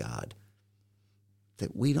on God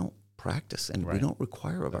that we don't practice and we don't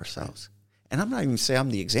require of ourselves. And I'm not even saying I'm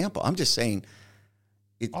the example. I'm just saying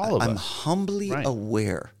I'm humbly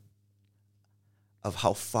aware of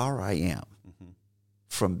how far I am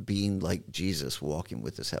from being like Jesus walking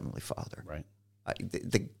with his Heavenly Father. Right.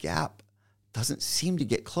 The gap doesn't seem to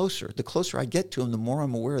get closer. The closer I get to him, the more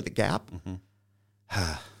I'm aware of the gap.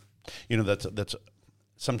 That's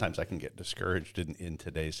sometimes I can get discouraged in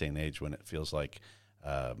today's day and age when it feels like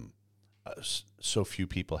so few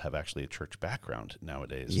people have actually a church background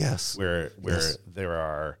nowadays. Yes. Where there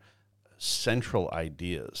are central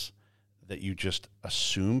ideas that you just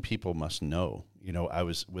assume people must know. I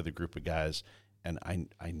was with a group of guys, and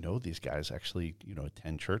I know these guys actually,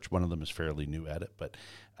 attend church. One of them is fairly new at it, but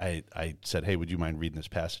I said, hey, would you mind reading this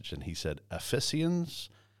passage? And he said, Ephesians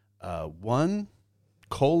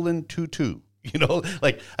 1:22. And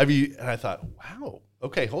I thought, wow,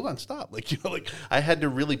 okay, hold on, stop. I had to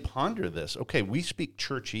really ponder this. Okay, we speak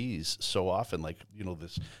churchese so often,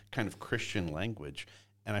 this kind of Christian language.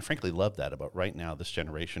 And I frankly love that about right now, this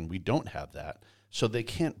generation. We don't have that, so they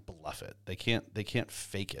can't bluff it. They can't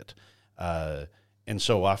fake it. And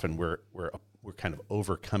so often we're kind of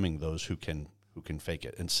overcoming those who can fake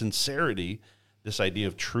it. And sincerity, this idea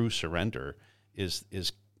of true surrender, is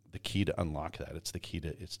the key to unlock that. It's the key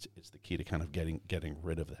to kind of getting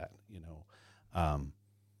rid of that.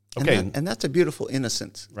 Okay, and that's a beautiful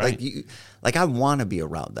innocence. Right. Like I want to be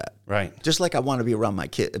around that. Right. Just like I want to be around my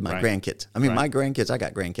grandkids. I mean, my grandkids. I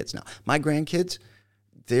got grandkids now. My grandkids,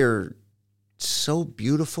 they're so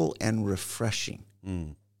beautiful and refreshing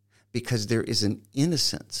because there is an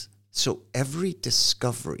innocence. So every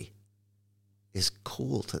discovery is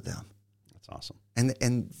cool to them. That's awesome.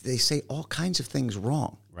 And they say all kinds of things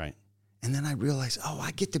wrong. Right. And then I realize,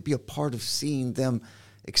 I get to be a part of seeing them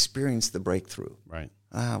experience the breakthrough. Right.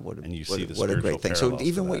 What a, And you what, see the what a great thing. So parallels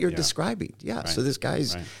even to what that, you're yeah. describing, Right. So this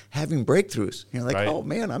guy's Right. having breakthroughs. You're like, Right. oh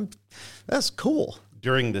man, that's cool.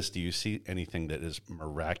 During this, do you see anything that is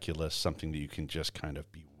miraculous, something that you can just kind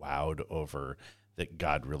of be wowed over that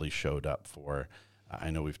God really showed up for? I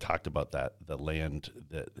know we've talked about that, the land,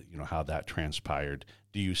 that, how that transpired.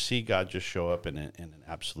 Do you see God just show up in an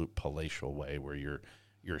absolute palatial way where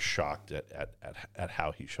you're shocked at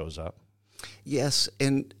how he shows up? Yes,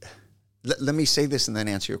 and let me say this and then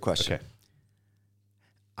answer your question. Okay.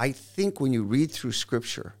 I think when you read through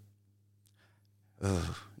Scripture,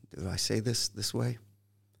 do I say this way?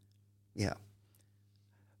 Yeah.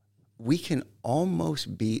 We can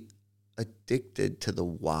almost be addicted to the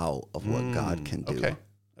wow of what God can do.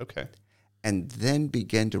 Okay. And then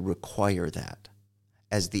begin to require that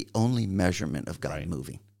as the only measurement of God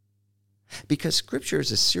moving. Because Scripture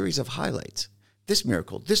is a series of highlights. This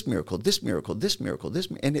miracle, this miracle, this miracle, this miracle,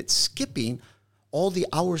 and it's skipping all the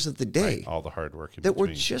hours of the day. Right. All the hard work in that between.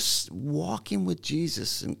 we're just walking with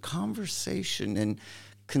Jesus and conversation and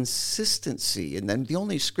consistency. And then the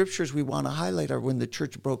only scriptures we want to highlight are when the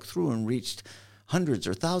church broke through and reached hundreds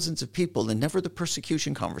or thousands of people, and never the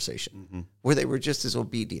persecution conversation where they were just as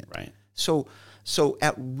obedient. Right. So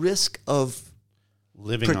at risk of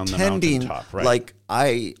Living on the pretending mountaintop, right? like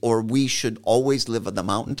we should always live on the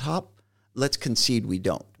mountaintop, let's concede we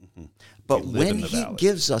don't. But We live when in the he valley.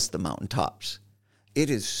 gives us the mountaintops, it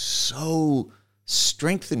is so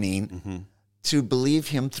strengthening to believe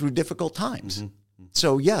him through difficult times.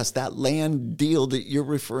 So yes, that land deal that you're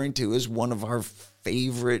referring to is one of our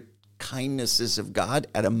favorite kindnesses of God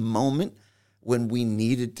at a moment when we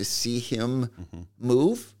needed to see him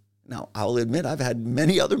move. Now, I'll admit I've had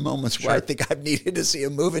many other moments where I think I've needed to see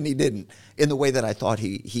him move, and he didn't in the way that I thought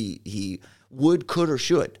he would, could, or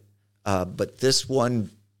should. But this one,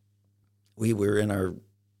 we were in our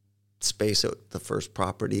space at the first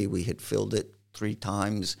property. We had filled it 3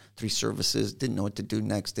 times, 3 services, didn't know what to do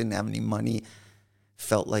next, didn't have any money.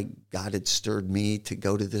 Felt like God had stirred me to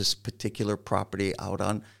go to this particular property out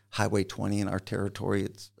on Highway 20 in our territory.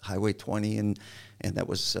 It's Highway 20, and that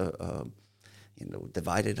was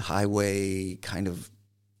divided highway kind of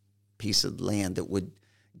piece of land that would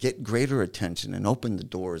get greater attention and open the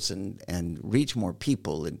doors and reach more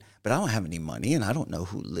people. But I don't have any money, and I don't know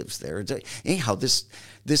who lives there. Anyhow, this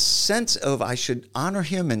sense of I should honor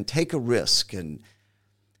him and take a risk, and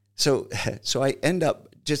so I end up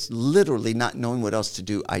just literally not knowing what else to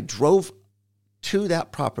do. I drove to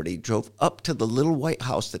that property, drove up to the little white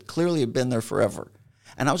house that clearly had been there forever.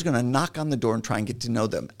 And I was going to knock on the door and try and get to know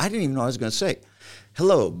them. I didn't even know what I was going to say.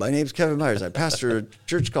 Hello, my name's Kevin Myers. I pastor a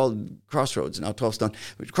church called Crossroads, now 12Stone.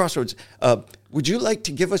 Crossroads, would you like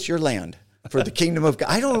to give us your land for the kingdom of God?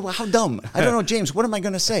 I don't know, how dumb. I don't know, James, what am I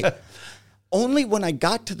going to say? Only when I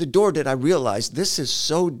got to the door did I realize this is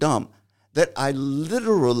so dumb that I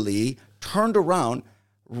literally turned around,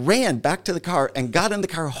 ran back to the car, and got in the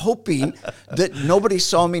car hoping that nobody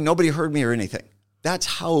saw me, nobody heard me or anything. That's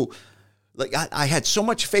how, I had so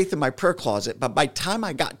much faith in my prayer closet, but by the time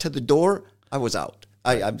I got to the door, I was out.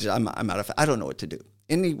 I'm out of, I don't know what to do.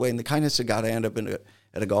 Anyway, in the kindness of God, I ended up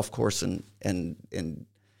at a golf course and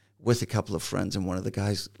with a couple of friends, and one of the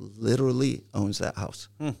guys literally owns that house.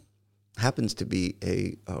 Happens to be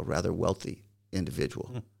a rather wealthy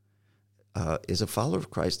individual. Is a follower of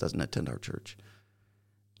Christ, doesn't attend our church.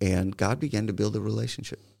 And God began to build a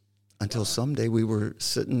relationship until someday we were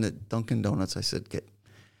sitting at Dunkin' Donuts. I said,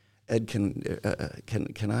 Ed,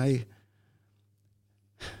 can I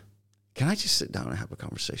just sit down and have a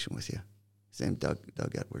conversation with you? His name Doug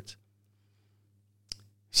Edwards.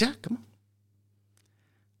 He said, yeah, come on. I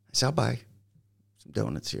said, I'll buy some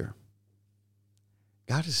donuts here.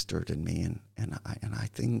 God has stirred in me, and I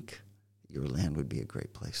think your land would be a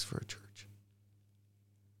great place for a church.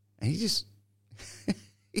 And he just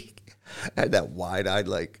he had that wide-eyed,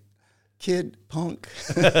 kid, punk.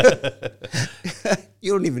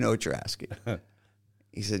 You don't even know what you're asking.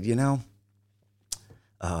 He said,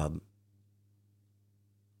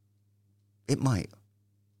 it might,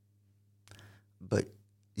 but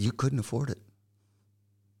you couldn't afford it.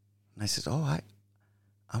 And I said, I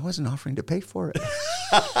wasn't offering to pay for it.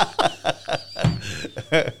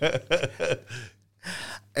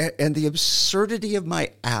 And the absurdity of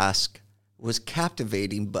my ask was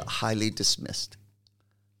captivating but highly dismissed.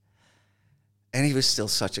 And he was still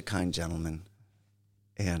such a kind gentleman.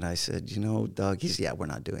 And I said, Doug, he said, yeah, we're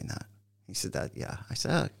not doing that. He said that, yeah. I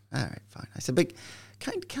said, all right, fine. I said, but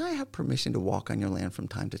can I have permission to walk on your land from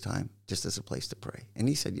time to time just as a place to pray? And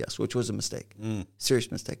he said yes, which was a mistake, serious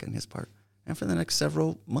mistake on his part. And for the next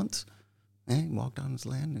several months, he walked on his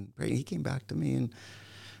land and prayed. He came back to me, and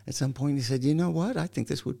At some point, he said, you know what? I think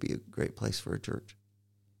this would be a great place for a church.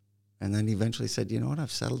 And then he eventually said, you know what?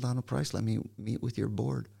 I've settled on a price. Let me meet with your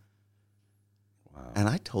board. Wow. And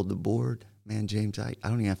I told the board, man, James, I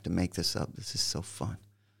don't even have to make this up. This is so fun.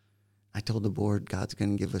 I told the board, God's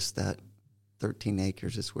going to give us that 13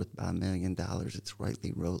 acres. It's worth about $1 million. It's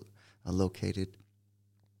rightly located.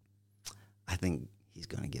 I think he's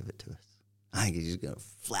going to give it to us. I think he's going to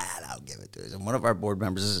flat out give it to us. And one of our board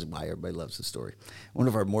members, this is why everybody loves the story. One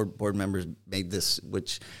of our board members made this,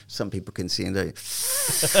 which some people can see,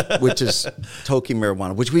 which is toking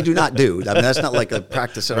marijuana, which we do not do. I mean, that's not like a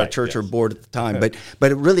practice at our church or board at the time,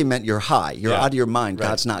 but it really meant you're high. You're out of your mind. Right.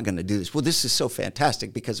 God's not going to do this. Well, this is so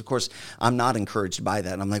fantastic because, of course, I'm not encouraged by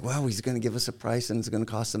that. And I'm like, well, he's going to give us a price and it's going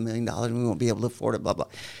to cost $1 million and we won't be able to afford it, blah, blah.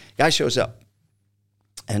 Guy shows up.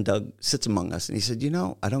 And Doug sits among us, and he said, you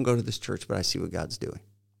know, I don't go to this church, but I see what God's doing.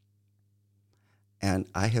 And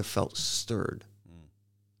I have felt stirred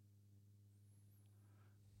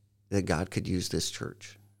that God could use this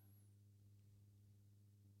church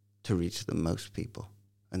to reach the most people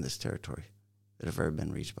in this territory that have ever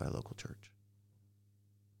been reached by a local church.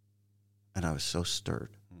 And I was so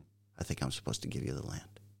stirred, I think I'm supposed to give you the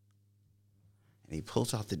land. And he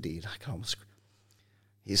pulls out the deed. I can almost...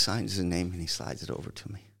 He signs his name and he slides it over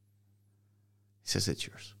to me. He says, it's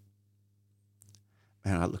yours.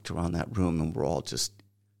 Man, I looked around that room and we're all just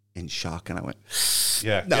in shock. And I went,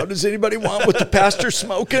 now does anybody want what the pastor's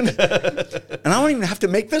smoking? And I don't even have to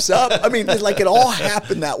make this up. I mean, like it all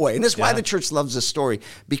happened that way. And that's why the church loves this story,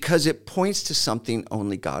 because it points to something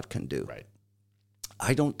only God can do. Right.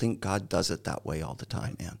 I don't think God does it that way all the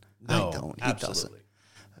time, man. No, I don't. He absolutely.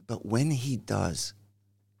 doesn't. But when he does,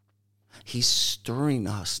 he's stirring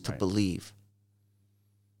us to believe,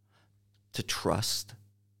 to trust,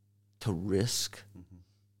 to risk,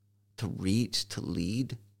 to reach, to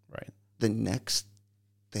lead the next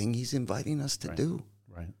thing he's inviting us to do.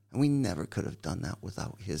 Right. And we never could have done that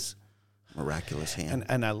without his miraculous hand.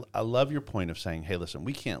 And I love your point of saying, hey, listen,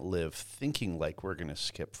 we can't live thinking like we're going to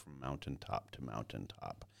skip from mountaintop to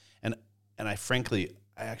mountaintop. And I frankly,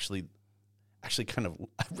 I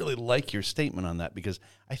really like your statement on that, because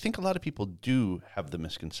I think a lot of people do have the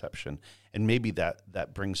misconception, and maybe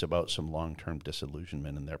that brings about some long-term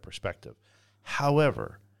disillusionment in their perspective.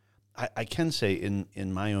 However, I can say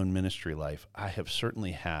in my own ministry life, I have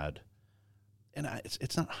certainly had, and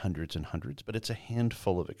it's not hundreds and hundreds, but it's a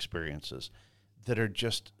handful of experiences that are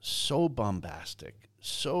just so bombastic,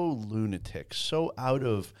 so lunatic, so out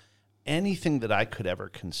of anything that I could ever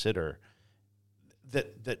consider,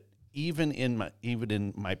 that even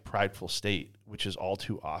in my prideful state, which is all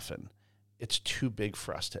too often, it's too big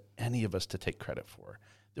for any of us to take credit for,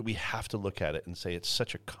 that we have to look at it and say it's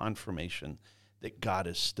such a confirmation that God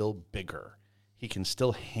is still bigger. He can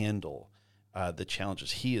still handle the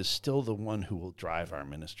challenges. He is still the one who will drive our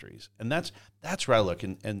ministries. And that's where I look.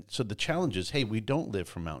 And so the challenge is, hey, we don't live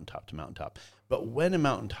from mountaintop to mountaintop, but when a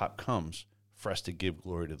mountaintop comes, for us to give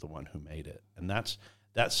glory to the one who made it. And that's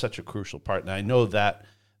such a crucial part. And I know that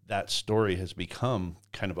story has become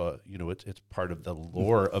kind of it's part of the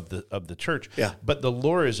lore of the church. Yeah. But the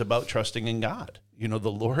lore is about trusting in God.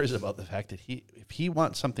 The lore is about the fact that if he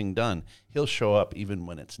wants something done, he'll show up even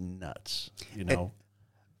when it's nuts,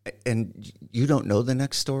 And you don't know the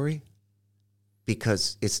next story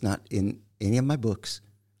because it's not in any of my books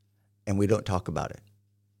and we don't talk about it.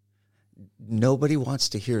 Nobody wants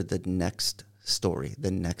to hear the next story,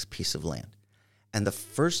 the next piece of land. And the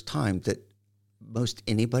first time that most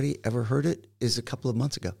anybody ever heard it is a couple of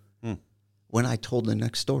months ago when I told the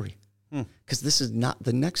next story. Because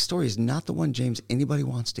the next story is not the one, James, anybody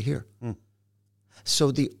wants to hear.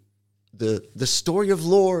 So the story of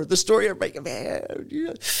lore, the story of man,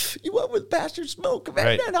 you went with Pastor Smoke,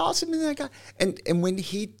 man, that awesome, and that guy. And when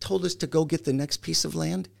he told us to go get the next piece of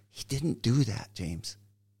land, he didn't do that, James.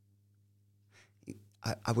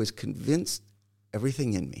 I was convinced,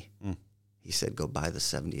 everything in me. He said, go buy the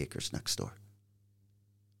 70 acres next door.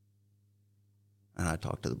 And I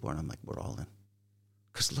talked to the board, and I'm like, we're all in.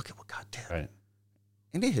 Because look at what God did. Right.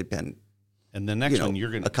 And it had been and the next one, you're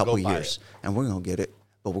going to a couple of years. And we're going to get it,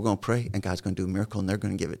 but we're going to pray, and God's going to do a miracle, and they're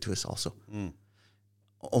going to give it to us also.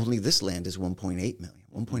 Only this land is 1.8 million,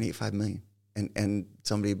 1.85 million. And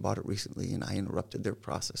somebody bought it recently, and I interrupted their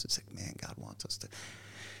process and said, man, God wants us to.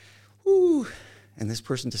 Woo. And this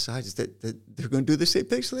person decides that they're going to do the same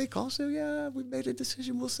thing, so they call, say, yeah, we made a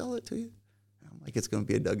decision, we'll sell it to you. And I'm like, it's going to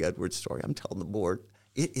be a Doug Edwards story. I'm telling the board,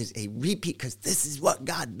 it is a repeat because this is what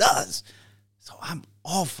God does. So I'm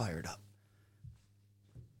all fired up.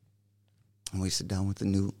 And we sit down with the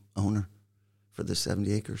new owner for the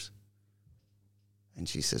 70 acres. And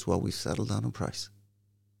she says, well, we've settled on a price.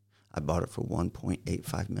 I bought it for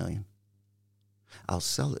 $1.85 million. I'll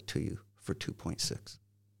sell it to you for $2.6.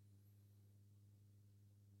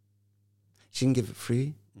 She didn't give it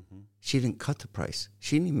free. Mm-hmm. She didn't cut the price.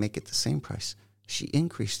 She didn't even make it the same price. She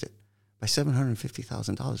increased it by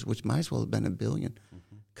 $750,000, which might as well have been $1 billion,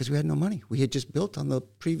 because we had no money. We had just built on the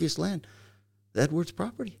previous land, the Edwards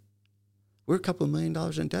property. We're a couple of $1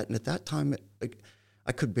 million in debt, and at that time,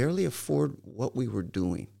 I could barely afford what we were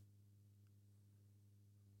doing.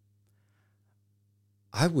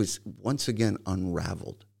 I was once again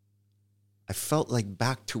unraveled. I felt like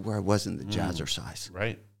back to where I was in the jazzercise.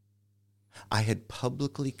 Right. I had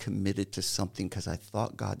publicly committed to something because I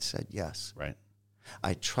thought God said yes. Right.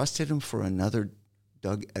 I trusted him for another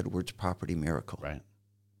Doug Edwards property miracle. Right.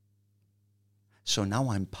 So now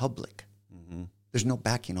I'm public. Mm-hmm. There's no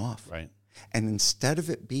backing off. Right. And instead of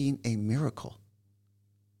it being a miracle,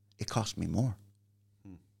 it cost me more.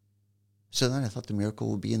 So then I thought the miracle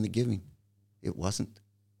would be in the giving. It wasn't.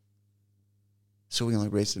 So we only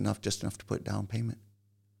raised just enough to put down payment.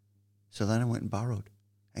 So then I went and borrowed.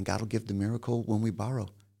 And God will give the miracle when we borrow.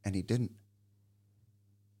 And he didn't.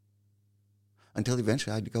 Until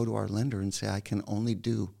eventually I had to go to our lender and say, I can only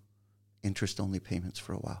do interest-only payments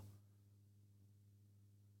for a while.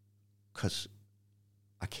 Because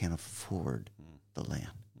I can't afford the land.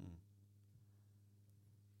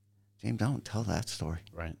 James, I don't tell that story.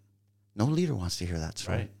 Right. No leader wants to hear that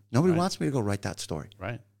story. Right. Nobody wants me to go write that story.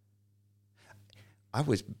 Right. I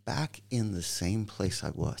was back in the same place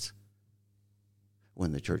I was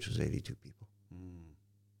when the church was 82 people.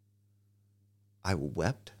 I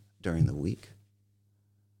wept during the week.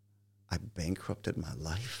 I bankrupted my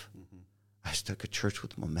life. I stuck a church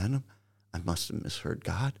with momentum. I must have misheard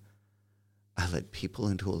God. I led people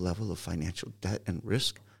into a level of financial debt and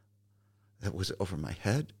risk that was over my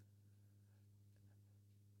head.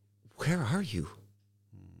 Where are you?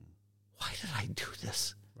 Why did I do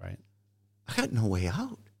this? Right. I got no way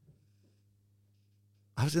out.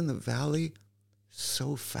 I was in the valley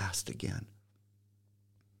so fast again.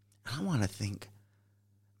 And I want to think,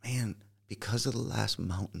 man, because of the last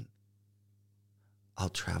mountain, I'll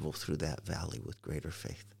travel through that valley with greater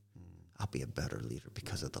faith. I'll be a better leader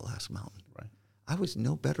because of the last mountain. Right. I was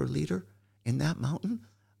no better leader in that mountain.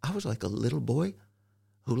 I was like a little boy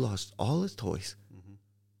who lost all his toys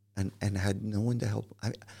and had no one to help.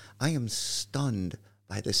 I am stunned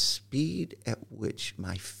by the speed at which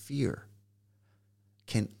my fear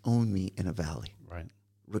can own me in a valley. Right.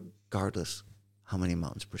 Regardless how many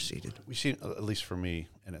mountains preceded. We see, at least for me,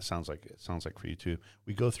 and it sounds like for you too,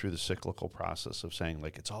 we go through the cyclical process of saying,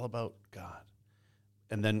 like, it's all about God.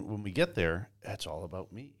 And then when we get there, it's all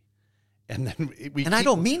about me. And then I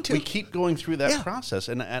don't mean to. We keep going through that process.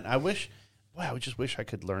 And I just wish I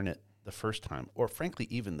could learn it the first time, or frankly,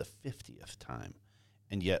 even the 50th time.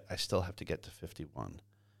 And yet I still have to get to 51,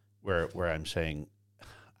 where I'm saying,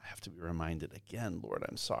 I have to be reminded again, Lord,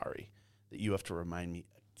 I'm sorry, that you have to remind me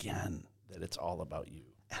again that it's all about you.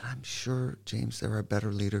 And I'm sure, James, there are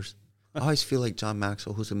better leaders. I always feel like John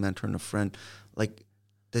Maxwell, who's a mentor and a friend, like,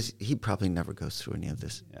 he probably never goes through any of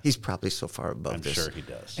this. Yeah. He's probably so far above this. I'm sure he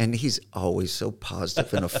does. And he's always so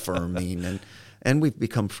positive and affirming. And we've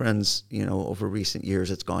become friends, over recent years.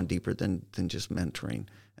 It's gone deeper than just mentoring.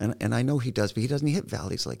 And I know he does, but he doesn't hit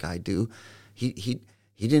valleys like I do. He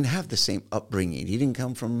didn't have the same upbringing. He didn't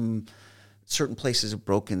come from certain places of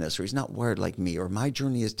brokenness, or he's not wired like me, or my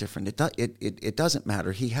journey is different. It doesn't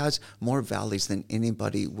matter. He has more valleys than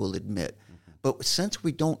anybody will admit. But since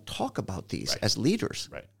we don't talk about these as leaders,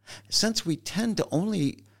 since we tend to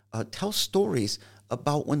only tell stories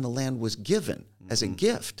about when the land was given as a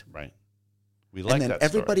gift, we like and then that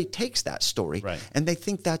everybody story. Takes that story, and they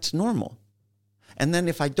think that's normal. And then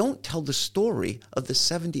if I don't tell the story of the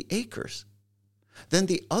 70 acres, then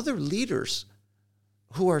the other leaders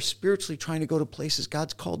who are spiritually trying to go to places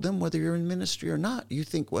God's called them, whether you're in ministry or not, you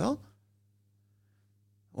think, well,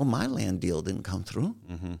 my land deal didn't come through.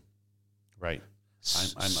 Mm-hmm. Right.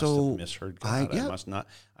 I must have misheard God.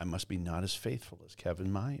 I must be not as faithful as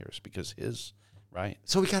Kevin Myers because his, right.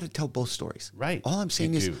 So we got to tell both stories. Right. All I'm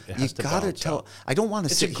saying is you got to tell. I don't want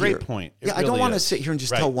to sit here. It's a great point. I don't want to sit here and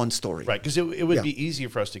just tell one story. Right. Because it would be easier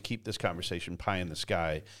for us to keep this conversation pie in the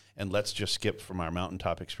sky and let's just skip from our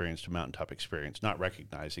mountaintop experience to mountaintop experience, not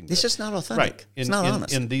recognizing that. It's just not authentic. Right. It's not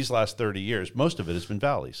honest. In these last 30 years, most of it has been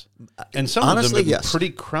valleys. And some honestly, of them have been pretty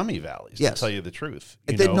crummy valleys, to tell you the truth.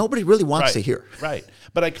 That nobody really wants to hear. Right.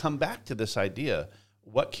 But I come back to this idea,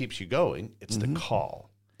 what keeps you going? It's the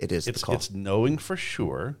call. It is the call. It's knowing for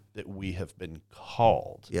sure that we have been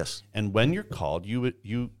called. Yes. And when you're called,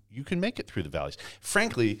 you can make it through the valleys.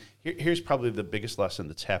 Frankly, here's probably the biggest lesson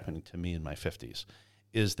that's happening to me in my 50s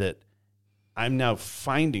is that I'm now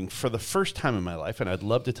finding for the first time in my life, and I'd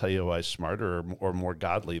love to tell you I was smarter or more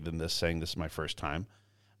godly than this, saying this is my first time.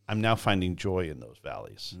 I'm now finding joy in those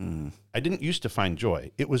valleys. I didn't used to find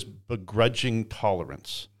joy. It was begrudging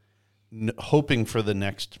tolerance, hoping for the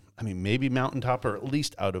next, maybe mountaintop or at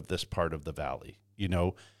least out of this part of the valley,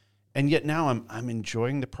 And yet now I'm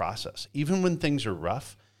enjoying the process. Even when things are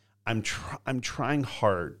rough, I'm trying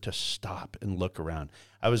hard to stop and look around.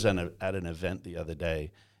 I was at an event the other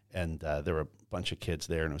day, and there were a bunch of kids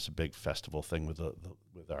there, and it was a big festival thing with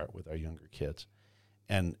our younger kids.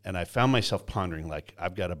 And I found myself pondering, like,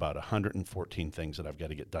 I've got about 114 things that I've got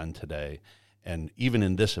to get done today. And even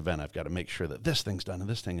in this event, I've got to make sure that this thing's done and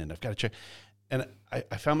this thing, and I've got to check. And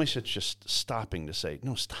I found myself just stopping to say,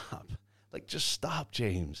 no, stop. Like, just stop,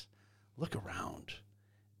 James. Look around.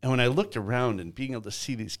 And when I looked around and being able to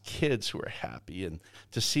see these kids who are happy and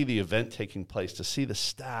to see the event taking place, to see the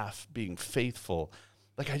staff being faithful,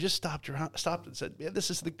 like, I just stopped and said, man,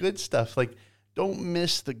 this is the good stuff. Like, don't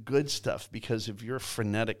miss the good stuff because of your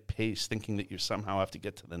frenetic pace, thinking that you somehow have to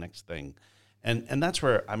get to the next thing. And that's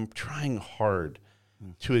where I'm trying hard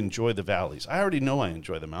to enjoy the valleys. I already know I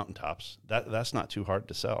enjoy the mountaintops. That's not too hard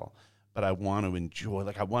to sell. But I want to enjoy,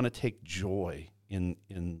 I want to take joy in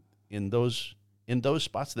those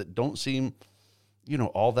spots that don't seem,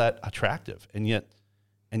 all that attractive. And yet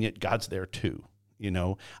God's there too.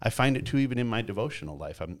 I find it too even in my devotional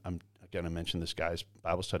life. Again, I mentioned this guy's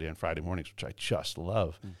Bible study on Friday mornings, which I just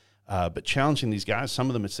love. But challenging these guys, some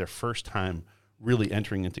of them, it's their first time really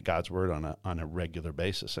entering into God's word on a regular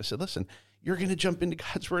basis. I said, listen, you're going to jump into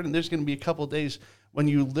God's word, and there's going to be a couple of days when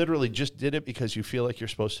you literally just did it because you feel like you're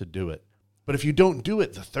supposed to do it. But if you don't do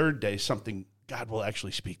it the third day, God will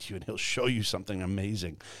actually speak to you, and he'll show you something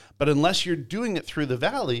amazing. But unless you're doing it through the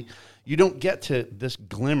valley, you don't get to this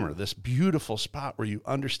glimmer, this beautiful spot where you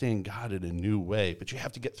understand God in a new way. But you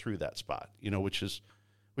have to get through that spot, which is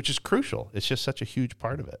crucial. It's just such a huge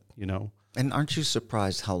part of it, And aren't you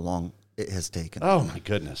surprised how long it has taken? Oh, my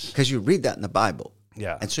goodness. Because you read that in the Bible.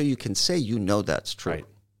 Yeah. And so you can say that's true.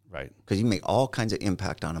 Right. Because you make all kinds of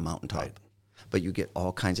impact on a mountaintop. Right. But you get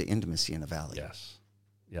all kinds of intimacy in a valley. Yes.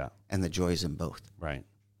 Yeah. And the joy is in both. Right.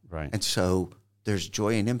 And so there's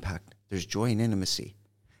joy in impact. There's joy in intimacy.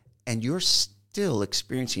 And you're still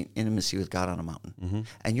experiencing intimacy with God on a mountain. Mm-hmm.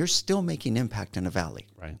 And you're still making impact in a valley.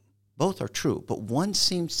 Right. Both are true, but one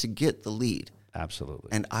seems to get the lead.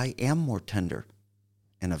 Absolutely. And I am more tender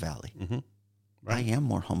in a valley. Mm-hmm. Right. I am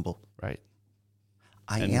more humble. Right.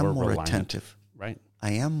 I am more reliant. attentive. Right.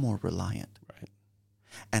 I am more reliant. Right.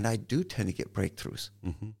 And I do tend to get breakthroughs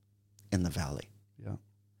in the valley. Yeah.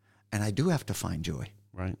 And I do have to find joy.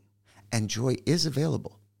 Right. And joy is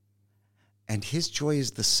available. And his joy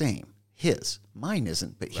is the same. Mine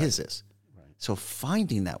isn't, but his is. Right. So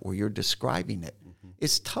finding that where you're describing it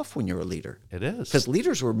is tough when you're a leader. It is. Because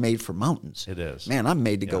leaders were made for mountains. It is. Man, I'm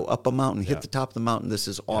made to go up a mountain, hit the top of the mountain. This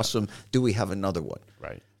is awesome. Yeah. Do we have another one?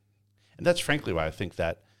 Right. And that's frankly why I think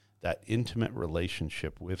that intimate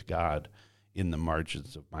relationship with God in the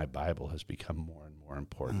margins of my Bible has become more and more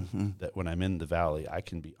important. Mm-hmm. That when I'm in the valley, I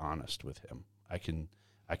can be honest with him. I can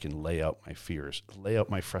lay out my fears, lay out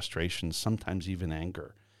my frustrations, sometimes even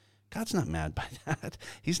anger. God's not mad by that.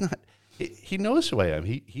 He's not. He knows who I am.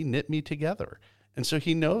 He knit me together, and so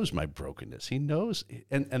he knows my brokenness. He knows,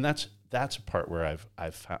 and that's a part where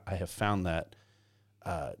I have found that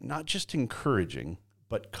not just encouraging,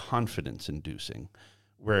 but confidence inducing.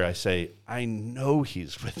 Where I say, I know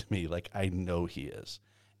he's with me, like I know he is,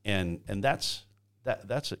 and that's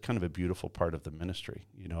a kind of a beautiful part of the ministry,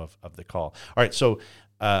 of the call. All right, so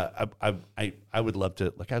I would love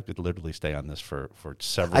to, I could literally stay on this for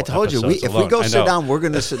several. I told you, if alone. we go sit down, we're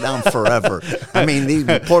going to sit down forever. I mean, these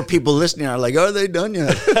poor people listening are like, are they done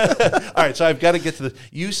yet? All right, so I've got to get to the.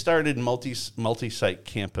 You started multi-site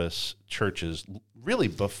campus churches really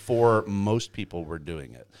before most people were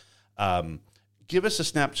doing it. Give us a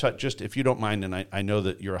snapshot, just if you don't mind, and I know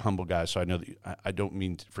that you're a humble guy, so I know that I don't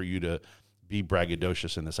mean for you to be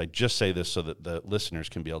braggadocious in this. I just say this so that the listeners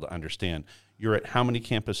can be able to understand. You're at how many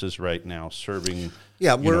campuses right now, serving?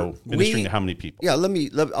 Yeah, ministering to how many people? Yeah,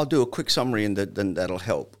 I'll do a quick summary, and then that'll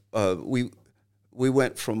help. We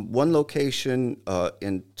went from one location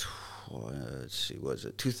in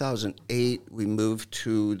 2008. We moved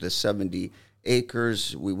to the 70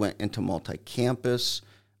 acres. We went into multi-campus.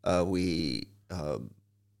 We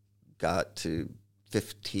got to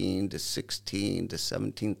 15 to 16 to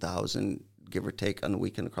 17,000, give or take, on the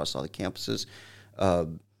weekend across all the campuses.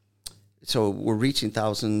 So we're reaching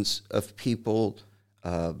thousands of people,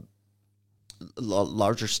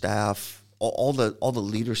 larger staff, all the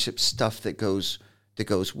leadership stuff that goes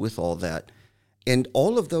with all that. And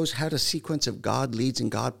all of those had a sequence of God leads and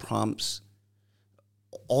God prompts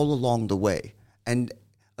all along the way. And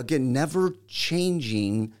again, never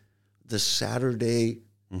changing the Saturday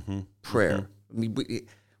prayer. I mean,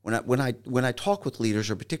 when I talk with leaders,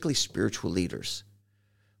 or particularly spiritual leaders,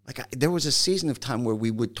 there was a season of time where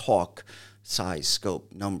we would talk size,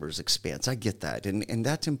 scope, numbers, expanse. I get that, and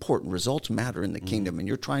that's important. Results matter in the kingdom, and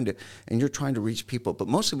you're trying to reach people. But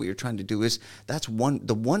mostly, what you're trying to do is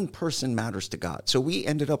the one person matters to God. So we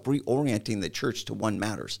ended up reorienting the church to one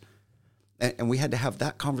matters, and we had to have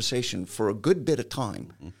that conversation for a good bit of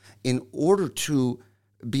time in order to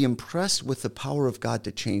be impressed with the power of God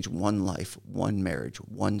to change one life, one marriage,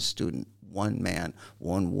 one student, one man,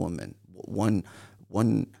 one woman, one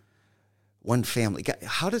family.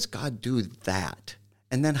 How does God do that?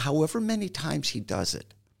 And then however many times he does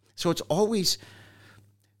it. So it's always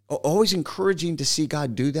encouraging to see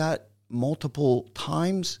God do that multiple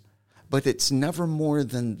times, but it's never more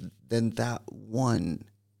than that one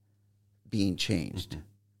being changed.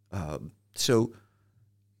 So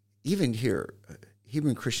even here,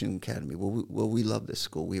 Hebron Christian Academy, we love this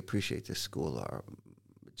school. We appreciate this school.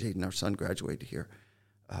 Jaden, our son, graduated here.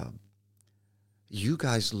 You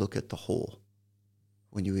guys look at the whole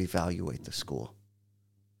when you evaluate the school.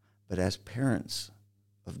 But as parents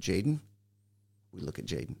of Jaden, we look at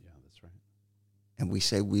Jaden. Yeah, that's right. And we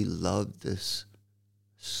say we love this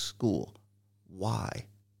school. Why?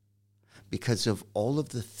 Because of all of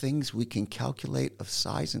the things we can calculate of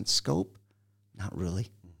size and scope? Not really.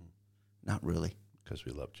 Not really. Because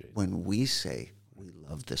we love Jaden. When we say we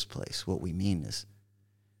love this place, what we mean is,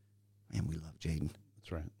 man, we love Jaden.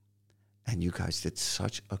 That's right. And you guys did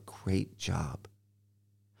such a great job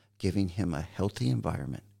giving him a healthy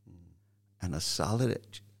environment and a solid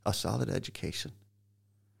education.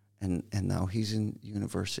 And now he's in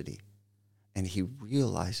university, and he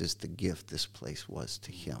realizes the gift this place was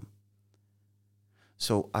to him.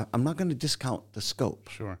 So I'm not going to discount the scope.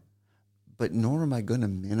 Sure. But nor am I going to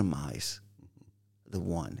minimize the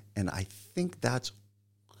one. And I think that's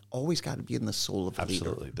always got to be in the soul of a leader.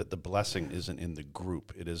 Absolutely. That the blessing isn't in the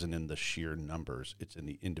group. It isn't in the sheer numbers. It's in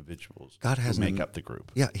the individuals God has who make up the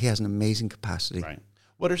group. Yeah, he has an amazing capacity. Right.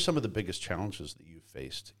 What are some of the biggest challenges that you've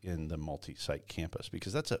faced in the multi-site campus?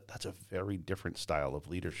 Because that's a very different style of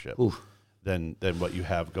leadership than what you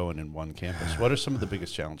have going in one campus. What are some of the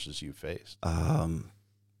biggest challenges you faced?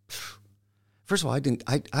 First of all,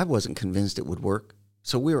 I wasn't convinced it would work.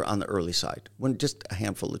 So we were on the early side when just a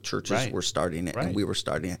handful of churches were starting it, and we were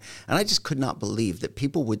starting it. And I just could not believe that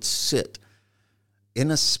people would sit in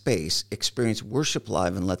a space, experience worship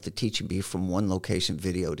live, and let the teaching be from one location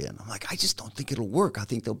videoed in. I'm like, I just don't think it'll work. I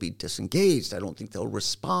think they'll be disengaged. I don't think they'll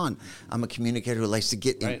respond. I'm a communicator who likes to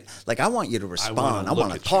get in. Like, I want you to respond. I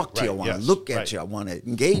want to talk to you. I want to look at you. I want to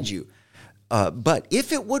engage you. But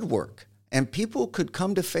if it would work and people could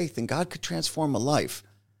come to faith and God could transform a life,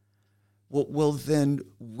 well, then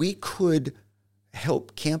we could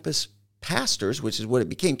help campus pastors, which is what it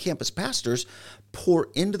became, campus pastors, pour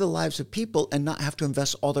into the lives of people and not have to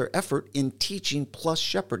invest all their effort in teaching plus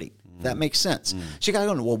shepherding. That makes sense. So you got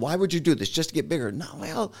to go, well, why would you do this? Just to get bigger?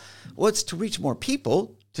 No, well, it's to reach more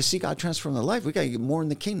people, to see God transform their life. We got to get more in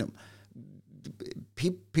the kingdom.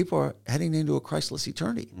 People are heading into a Christless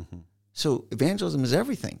eternity. So evangelism is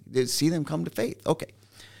everything. To see them come to faith. Okay.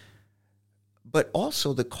 But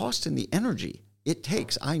also the cost and the energy it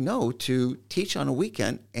takes, I know, to teach on a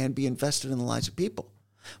weekend and be invested in the lives of people.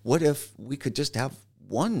 What if we could just have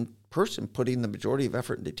one person putting the majority of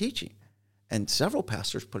effort into teaching and several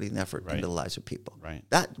pastors putting the effort into the lives of people? Right.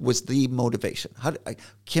 That was the motivation.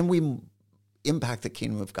 Can we impact the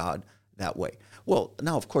kingdom of God that way? Well,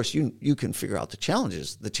 now, of course, you can figure out the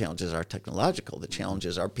challenges. The challenges are technological. The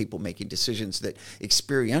challenges are people making decisions that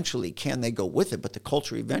experientially, can they go with it? But the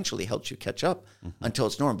culture eventually helps you catch up until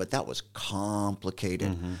it's normal. But that was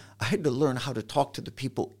complicated. I had to learn how to talk to the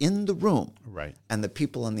people in the room and the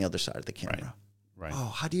people on the other side of the camera. Right. Oh,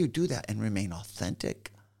 how do you do that and remain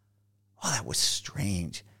authentic? Oh, that was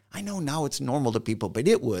strange. I know now it's normal to people, but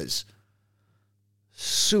it was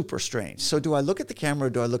super strange. So do I look at the camera or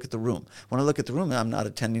do I look at the room? When I look at the room, I'm not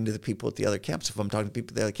attending to the people at the other campus. If I'm talking to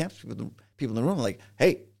people at the other campus, people in the room are like,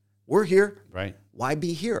 hey, we're here. Right. Why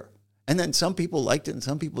be here? And then some people liked it and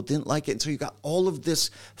some people didn't like it. And so you got all of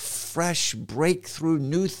this fresh breakthrough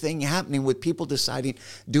new thing happening with people deciding,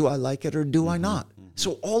 do I like it or do I not?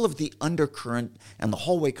 So all of the undercurrent and the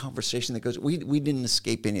hallway conversation that goes, we didn't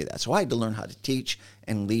escape any of that. So I had to learn how to teach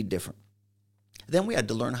and lead different. Then we had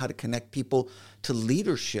to learn how to connect people to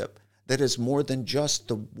leadership that is more than just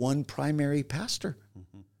the one primary pastor.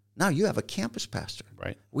 Now you have a campus pastor.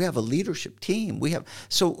 Right. We have a leadership team. We have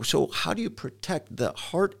so how do you protect the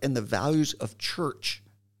heart and the values of church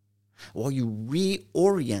while you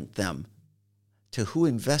reorient them to who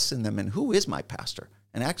invests in them and who is my pastor?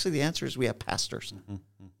 And actually the answer is we have pastors.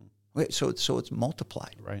 Wait, so it's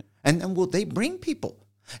multiplied. Right. And then will they bring people?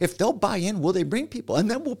 If they'll buy in, will they bring people? And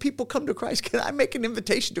then will people come to Christ? Can I make an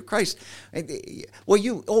invitation to Christ?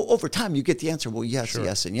 Well, over time, you get the answer, well, yes, Sure.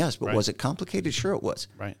 yes, and yes. But Right. was it complicated? Sure it was.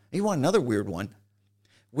 Right. You want another weird one?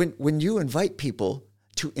 When you invite people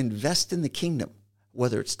to invest in the kingdom,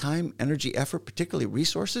 whether it's time, energy, effort, particularly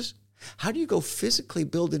resources, how do you go physically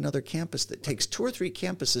build another campus that takes 2 or 3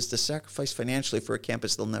 campuses to sacrifice financially for a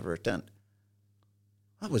campus they'll never attend?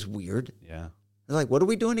 That was weird. Yeah. They're like, what are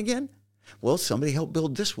we doing again? Well, somebody helped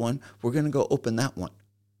build this one. We're going to go open that one.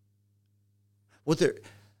 Well,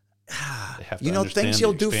 you know, things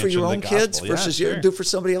you'll do for your own kids versus you'll do for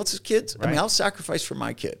somebody else's kids. Right. I mean, I'll sacrifice for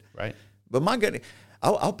my kid. Right. But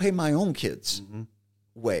I'll pay my own kids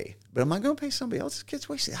way. But am I going to pay somebody else's kids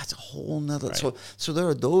way? See, that's a whole nother. Right. So there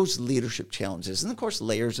are those leadership challenges. And of course,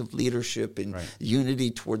 layers of leadership and unity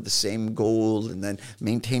toward the same goal, and then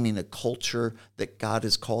maintaining a culture that God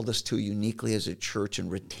has called us to uniquely as a church and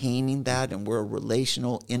retaining that. And we're a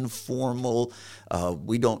relational, informal,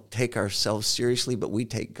 we don't take ourselves seriously, but we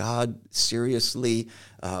take God seriously.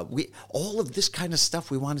 All of this kind of stuff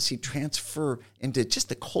we want to see transfer into just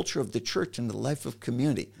the culture of the church and the life of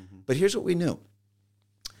community. But here's what we knew.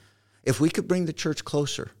 If we could bring the church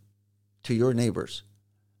closer to your neighbors,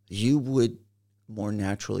 you would more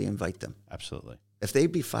naturally invite them. Absolutely. If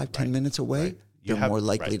they'd be 5-10 minutes away, they're more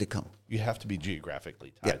likely to come. You have to be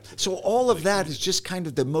geographically tied. Yeah. So all of that is just kind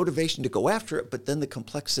of the motivation to go after it, but then the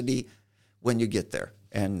complexity when you get there.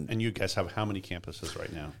 And you guys have how many campuses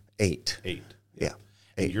right now? 8. 8. Yeah.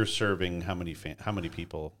 And you're serving how many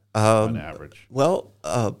people on average? Well,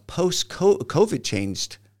 post-COVID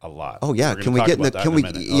changed a lot. Oh yeah, can we get in the? Can we?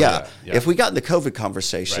 Yeah. If we got in the COVID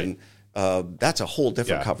conversation, that's a whole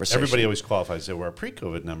different conversation. Everybody always qualifies that our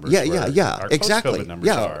pre-COVID numbers. Yeah, our exactly. post-COVID numbers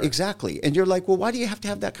are. Exactly. And you're like, well, why do you have to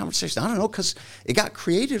have that conversation? I don't know, because it got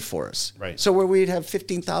created for us. Right. So where we'd have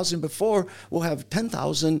 15,000 before, we'll have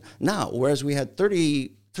 10,000 now, whereas we had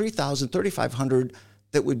 33,000, 3,500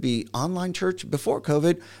 that would be online church before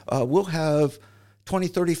COVID. We'll have 20,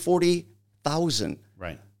 30, 40,000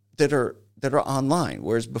 that are online,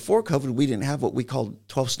 whereas before COVID, we didn't have what we called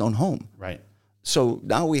 12Stone Home. Right. So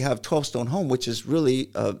now we have 12Stone Home, which is really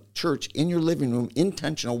a church in your living room,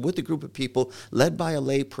 intentional, with a group of people, led by a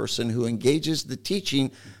lay person who engages the teaching,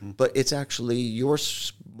 but it's actually your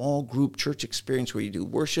small group church experience where you do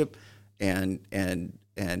worship and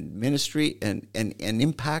ministry and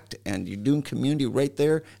impact, and you're doing community right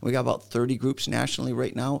there. And we got about 30 groups nationally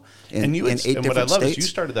right now in 8 different states. And what I love is you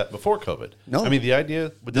started that before COVID. No. I mean, the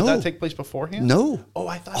idea, did that take place beforehand? No. Oh,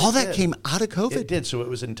 I thought all that came out of COVID. It did. So it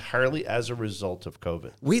was entirely as a result of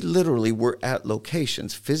COVID. We literally were at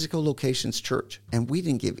locations, physical locations, church, and we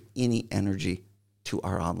didn't give any energy to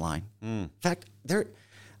our online. In fact, the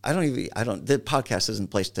podcast isn't a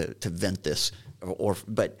place to vent this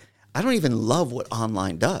but I don't even love what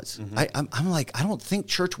online does. I'm like, I don't think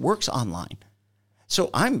church works online. So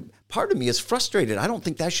part of me is frustrated. I don't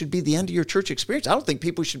think that should be the end of your church experience. I don't think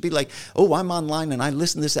people should be like, oh, I'm online and I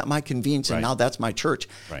listen to this at my convenience and now that's my church.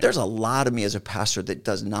 Right. There's a lot of me as a pastor that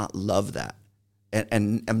does not love that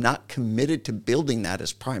and am not committed to building that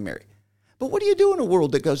as primary. But what do you do in a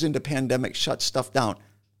world that goes into pandemic, shuts stuff down?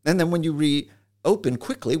 And then when you reopen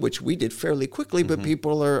quickly, which we did fairly quickly, but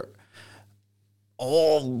people are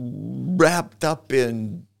all wrapped up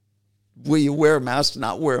in, will you wear a mask,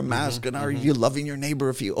 not wear a mask, and are you loving your neighbor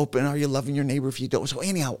if you open, are you loving your neighbor if you don't? So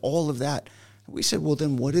anyhow, all of that, we said, well,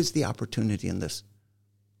 then what is the opportunity in this?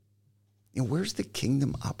 And where's the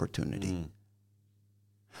kingdom opportunity?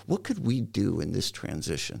 What could we do in this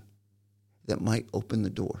transition that might open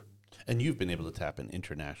the door? And you've been able to tap an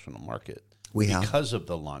international market because of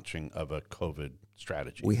the launching of a COVID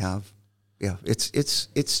strategy. We have. Yeah,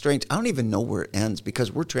 it's strange. I don't even know where it ends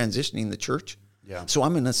because we're transitioning the church. Yeah. So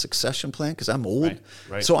I'm in a succession plan because I'm old.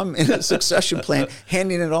 Right. So I'm in a succession plan,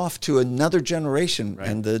 handing it off to another generation. Right.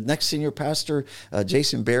 And the next senior pastor,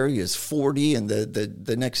 Jason Berry, is 40, and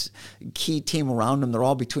the next key team around him, they're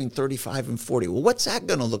all between 35 and 40. Well, what's that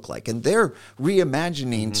going to look like? And they're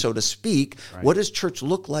reimagining, so to speak, what does church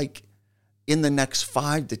look like in the next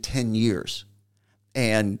 5 to 10 years?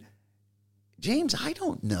 And James, I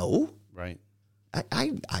don't know. Right.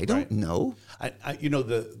 I don't know.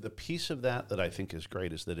 The piece of that I think is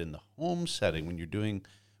great is that in the home setting, when you're doing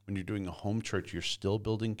a home church, you're still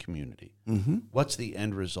building community. What's the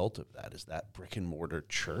end result of that? Is that brick and mortar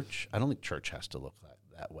church? I don't think church has to look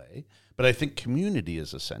that way. But I think community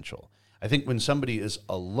is essential. I think when somebody is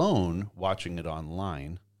alone watching it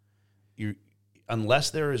online,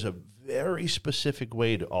 unless there is a very specific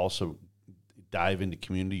way to also dive into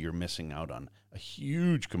community, you're missing out on a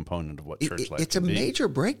huge component of what church life it's a major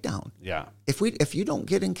breakdown. Yeah. If you don't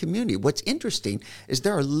get in community, what's interesting is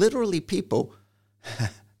there are literally people.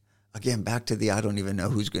 Again, back to I don't even know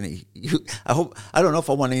who's going to. I don't know if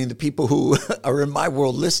I want any of the people who are in my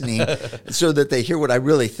world listening, so that they hear what I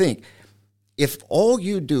really think. If all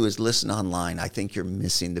you do is listen online, I think you're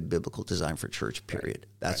missing the biblical design for church, period.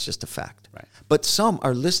 That's just a fact. Right. But some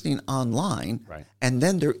are listening online, and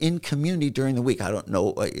then they're in community during the week. I don't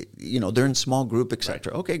know, they're in small group, et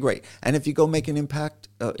cetera. Okay, great. And if you go make an impact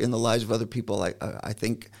in the lives of other people, I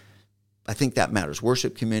think that matters.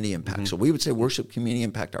 Worship, community, impact. Mm-hmm. So we would say worship, community,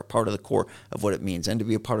 impact are part of the core of what it means, and to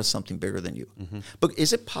be a part of something bigger than you. Mm-hmm. But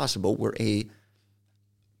is it possible if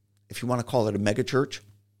you want to call it a mega church,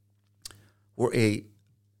 we're a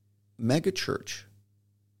mega church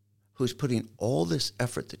who's putting all this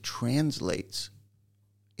effort that translates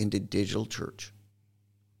into digital church,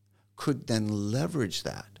 could then leverage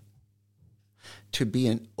that to be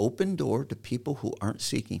an open door to people who aren't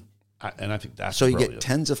seeking. And I think that's so you get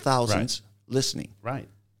tens of thousands listening. Right.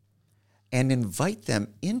 And invite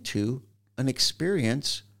them into an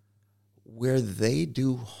experience where they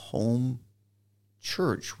do home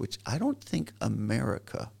church, which I don't think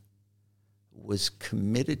America was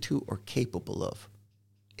committed to or capable of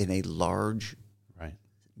in a large,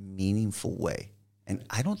 meaningful way. And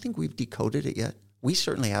I don't think we've decoded it yet. We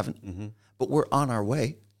certainly haven't, but we're on our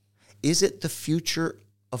way. Is it the future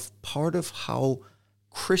of part of how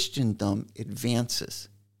Christendom advances?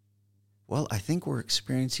 Well, I think we're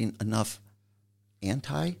experiencing enough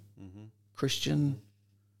anti-Christian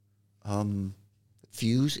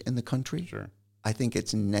views in the country. Sure. I think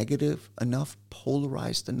it's negative enough,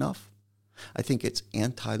 polarized enough. I think it's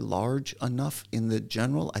anti-large enough in the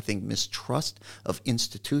general. I think mistrust of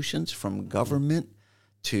institutions, from government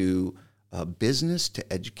to business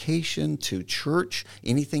to education to church,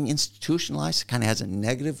 anything institutionalized kind of has a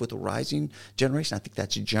negative with a rising generation. I think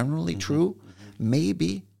that's generally true.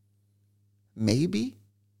 Maybe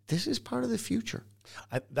this is part of the future.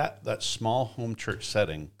 That small home church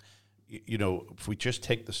setting, if we just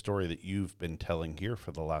take the story that you've been telling here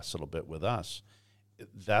for the last little bit with us,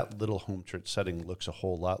 that little home church setting looks a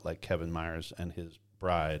whole lot like Kevin Myers and his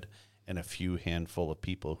bride and a few handful of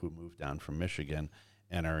people who moved down from Michigan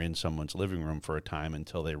and are in someone's living room for a time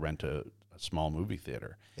until they rent a small movie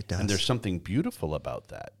theater. It does. And there's something beautiful about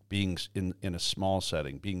that, being in a small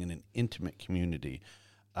setting, being in an intimate community.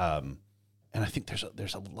 And I think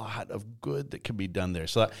there's a lot of good that can be done there.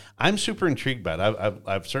 So I'm super intrigued by it.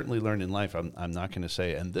 I've certainly learned in life. I'm not going to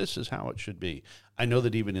say, and this is how it should be. I know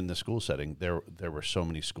that even in the school setting, there were so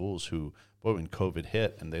many schools who, when COVID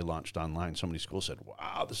hit and they launched online, so many schools said,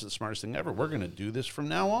 "Wow, this is the smartest thing ever. We're going to do this from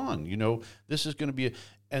now on. This is going to be,"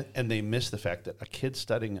 and they miss the fact that a kid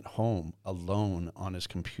studying at home alone on his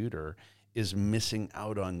computer is missing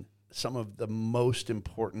out on some of the most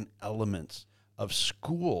important elements of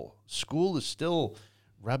school. School is still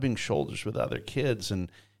rubbing shoulders with other kids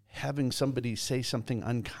and having somebody say something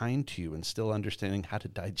unkind to you and still understanding how to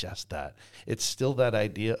digest that. It's still that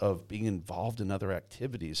idea of being involved in other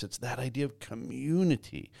activities. It's that idea of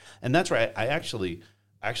community. And that's why I actually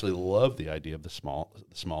love the idea of the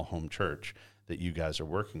small home church that you guys are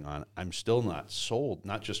working on. I'm still not sold,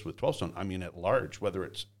 not just with 12Stone, I mean at large, whether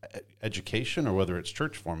it's education or whether it's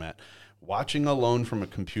church format. Watching alone from a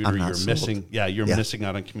computer, you're sold. Missing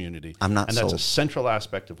out on community. I'm not and sold. That's a central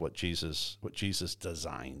aspect of what Jesus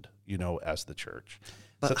designed, as the church.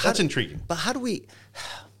 But so that's intriguing. But how do we?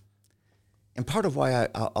 And part of why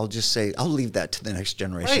I'll just say I'll leave that to the next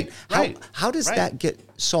generation. How does that get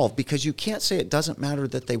solved? Because you can't say it doesn't matter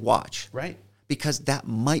that they watch. Right. Because that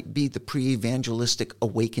might be the pre-evangelistic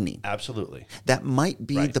awakening. Absolutely. That might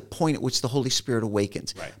be the point at which the Holy Spirit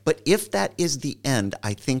awakens. Right. But if that is the end,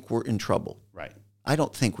 I think we're in trouble. Right. I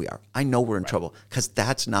don't think we are. I know we're in trouble because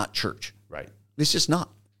that's not church. Right. It's just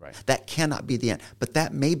not. Right. That cannot be the end. But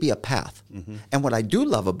that may be a path. Mm-hmm. And what I do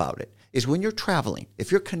love about it is when you're traveling,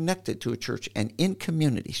 if you're connected to a church and in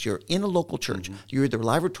communities, you're in a local church, you're either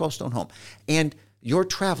live or 12Stone home, and you're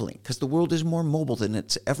traveling because the world is more mobile than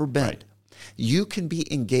it's ever been. Right. You can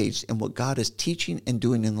be engaged in what God is teaching and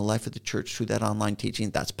doing in the life of the church through that online teaching.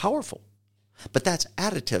 That's powerful. But that's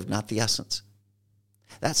additive, not the essence.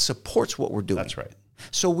 That supports what we're doing. That's right.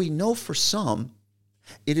 So we know for some,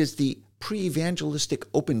 it is the pre-evangelistic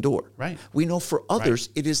open door. Right. We know for others,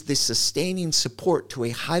 it is the sustaining support to a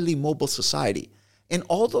highly mobile society. In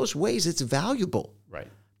all those ways, it's valuable. Right.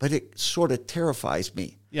 But it sort of terrifies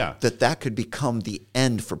me Yeah. that could become the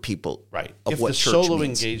end for people. Right. Of If what the church solo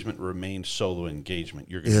means. engagement remains solo engagement,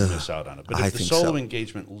 you're going to miss out on it. But I if the think solo so.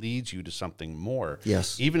 engagement leads you to something more,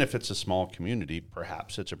 Yes. even if it's a small community,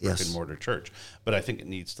 perhaps it's a brick Yes. and mortar church. But I think it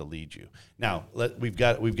needs to lead you. Now, we've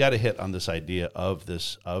got to hit on this idea of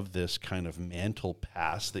this kind of mantle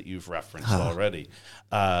pass that you've referenced already.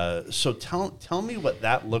 So tell me what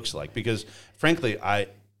that looks like, because frankly, I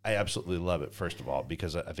absolutely love it, first of all,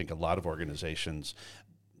 because I think a lot of organizations,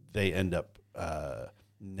 they end up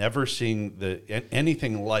never seeing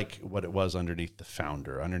anything like what it was underneath the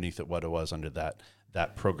founder, underneath what it was under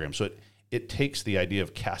that program. So it takes the idea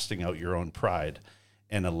of casting out your own pride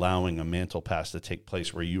and allowing a mantle pass to take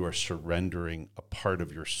place where you are surrendering a part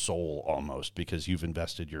of your soul almost, because you've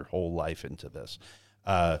invested your whole life into this.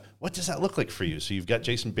 What does that look like for you? So you've got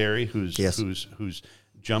Jason Berry, who's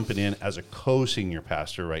jumping in as a co-senior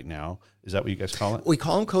pastor right now. Is that what you guys call it? We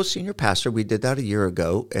call him co-senior pastor. We did that a year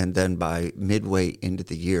ago, and then by midway into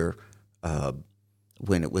the year,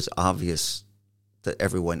 when it was obvious to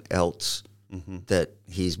everyone else that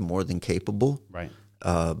he's more than capable, right?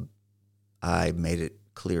 I made it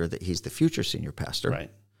clear that he's the future senior pastor.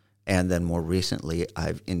 Right. And then more recently,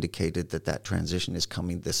 I've indicated that transition is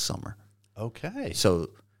coming this summer. Okay.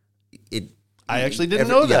 So I actually didn't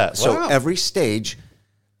know that. So wow. every stage,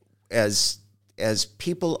 as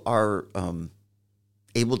people are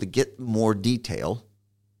able to get more detail,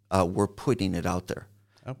 we're putting it out there.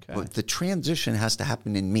 Okay. But the transition has to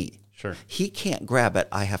happen in me. Sure. He can't grab it.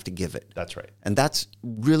 I have to give it. That's right. And that's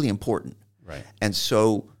really important. Right. And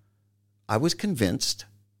so I was convinced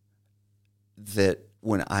that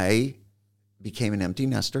when I became an empty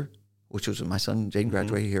nester, which was when my son Jane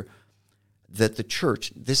graduated here, that the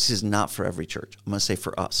church, this is not for every church. I'm going to say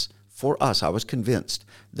for us. For us, I was convinced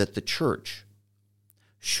that the church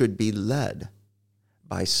should be led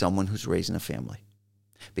by someone who's raising a family.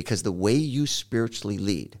 Because the way you spiritually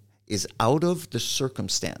lead is out of the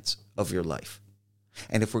circumstance of your life.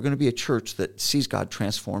 And if we're going to be a church that sees God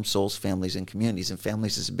transform souls, families, and communities, and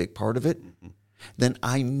families is a big part of it, then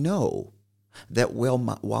I know that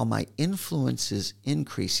while my influence is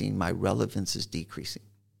increasing, my relevance is decreasing.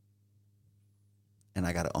 And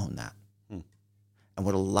I got to own that. And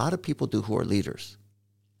what a lot of people do who are leaders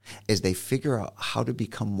is they figure out how to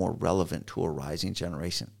become more relevant to a rising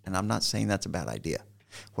generation. And I'm not saying that's a bad idea.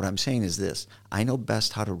 What I'm saying is this: I know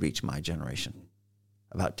best how to reach my generation.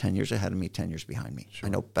 About 10 years ahead of me, 10 years behind me. Sure. I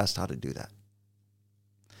know best how to do that.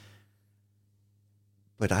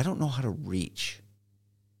 But I don't know how to reach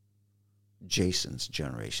Jason's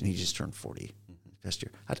generation. He just turned 40 last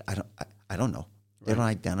year. I don't know. They don't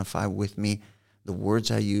identify with me. The words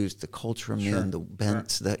I use, the culture I'm in, the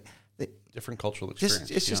bents, different cultural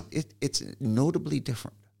experience. It's notably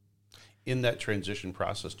different. In that transition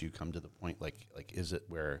process, do you come to the point like is it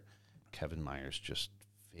where Kevin Myers just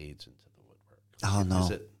fades into the woodwork? Oh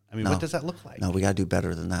no! What does that look like? No, we got to do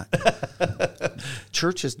better than that.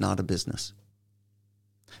 Church is not a business.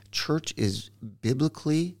 Church is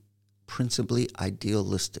biblically, principally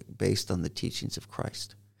idealistic, based on the teachings of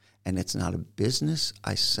Christ, and it's not a business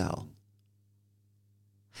I sell.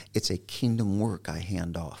 It's a kingdom work I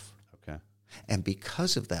hand off. Okay. And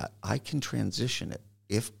because of that, I can transition it.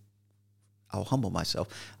 If I'll humble myself,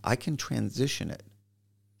 I can transition it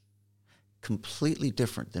completely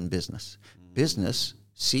different than business. Business,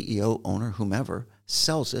 CEO, owner, whomever,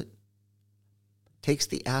 sells it, takes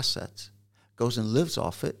the assets, goes and lives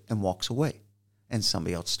off it, and walks away. And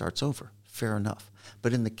somebody else starts over. Fair enough.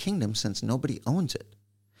 But in the kingdom, since nobody owns it,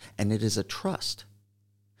 and it is a trust,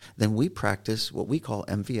 then we practice what we call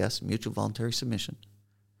MVS, mutual voluntary submission.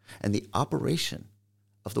 And the operation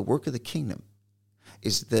of the work of the kingdom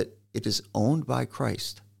is that it is owned by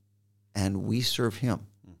Christ, and we serve him.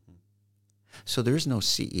 So there is no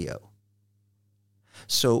CEO.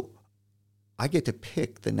 So I get to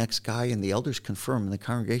pick the next guy, and the elders confirm, and the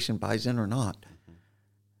congregation buys in or not.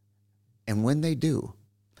 And when they do,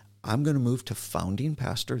 I'm going to move to founding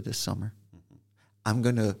pastor this summer. I'm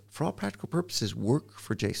going to, for all practical purposes, work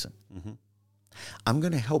for Jason. I'm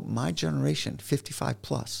going to help my generation, 55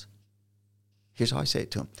 plus. Here's how I say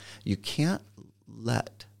it to him. You can't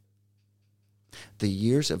let the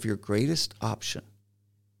years of your greatest option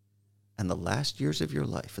and the last years of your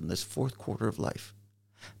life in this fourth quarter of life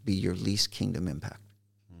be your least kingdom impact.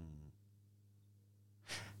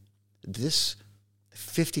 This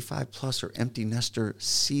 55 plus or empty nester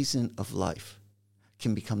season of life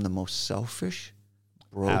can become the most selfish,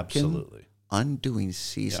 broken, undoing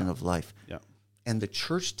season of life. And the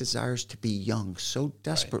church desires to be young so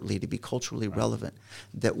desperately to be culturally relevant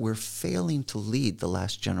that we're failing to lead the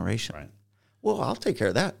last generation. Well, I'll take care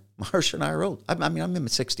of that. Marsha and I are old. I'm in my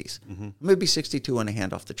 60s. I'm going to be 62 when I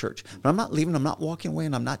hand off the church. But I'm not leaving. I'm not walking away,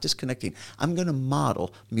 and I'm not disconnecting. I'm going to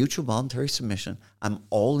model mutual voluntary submission. I'm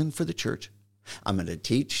all in for the church. I'm going to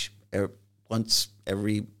teach once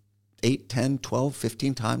every 8, 10, 12,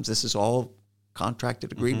 15 times. This is all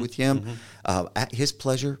contracted, agreed with him at his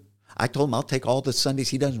pleasure. I told him I'll take all the Sundays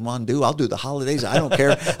he doesn't want to do. I'll do the holidays. I don't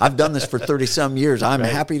care. I've done this for 30-some years. I'm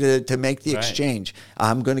happy to make the exchange.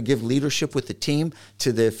 I'm going to give leadership with the team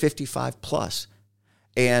to the 55+.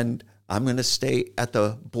 And I'm going to stay at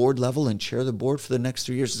the board level and chair the board for the next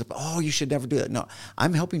 3 years. Oh, you should never do that. No,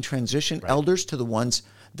 I'm helping transition elders to the ones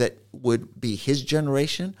that would be his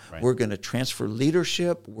generation. We're going to transfer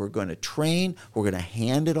leadership. We're going to train. We're going to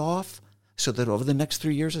hand it off so that over the next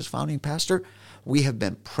 3 years as founding pastor, we have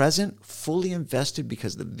been present, fully invested,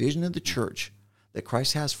 because the vision of the church that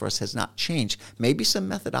Christ has for us has not changed. Maybe some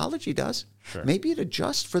methodology does. Sure. Maybe it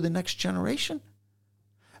adjusts for the next generation.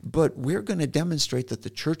 But we're going to demonstrate that the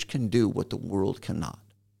church can do what the world cannot,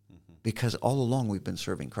 because all along we've been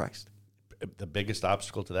serving Christ. The biggest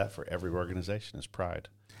obstacle to that for every organization is pride.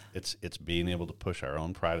 It's being able to push our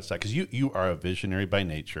own pride aside, because you are a visionary by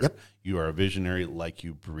nature. Yep. You are a visionary like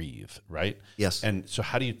you breathe, right? Yes. And so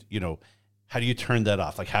how do you turn that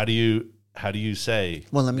off? Like how do you say,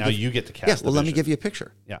 well, you get to cast the vision? Let me give you a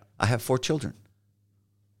picture. Yeah. I have 4 children.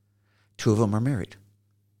 2 of them are married.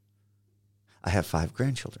 I have 5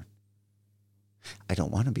 grandchildren. I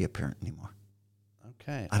don't want to be a parent anymore.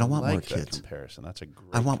 Okay. I don't want like more that kids. Comparison. That's a great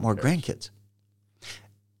I want more comparison. grandkids.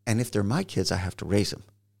 And if they're my kids, I have to raise them.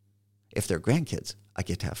 If they're grandkids, I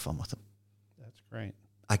get to have fun with them. That's great.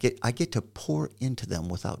 I get to pour into them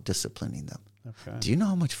without disciplining them. Okay. Do you know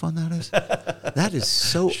how much fun that is? That is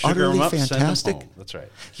so Sugar utterly 'em up, fantastic. send 'em home. That's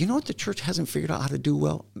right. You know what the church hasn't figured out how to do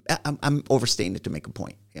well? I'm overstating it to make a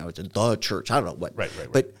point. It's the church. I don't know what. Right.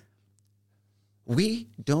 But we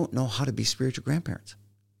don't know how to be spiritual grandparents.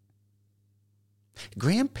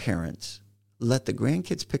 Grandparents let the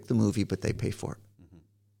grandkids pick the movie, but they pay for it.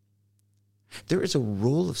 There is a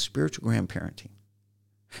role of spiritual grandparenting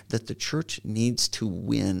that the church needs to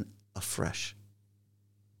win afresh.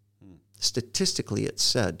 Statistically, it's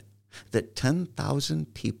said that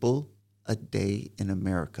 10,000 people a day in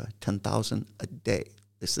America, 10,000 a day,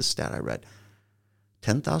 this is the stat I read,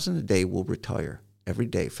 10,000 a day will retire every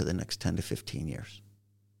day for the next 10 to 15 years.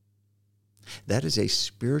 That is a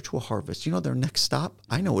spiritual harvest. You know their next stop?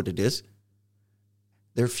 I know what it is.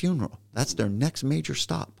 Their funeral. That's their next major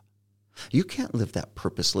stop. You can't live that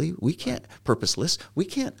purposely. We can't purposeless. We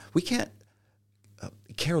can't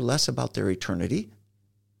care less about their eternity.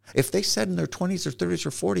 If they said in their 20s or 30s or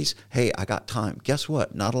 40s, hey, I got time, guess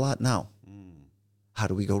what? Not a lot now. How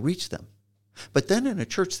do we go reach them? But then in a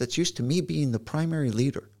church that's used to me being the primary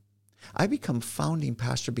leader, I become founding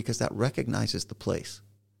pastor because that recognizes the place.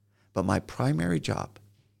 But my primary job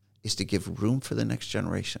is to give room for the next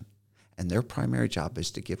generation. And their primary job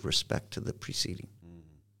is to give respect to the preceding.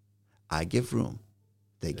 I give room.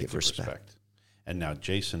 They give respect. And now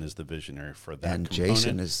Jason is the visionary for that and component.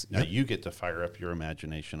 Jason is now you get to fire up your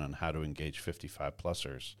imagination on how to engage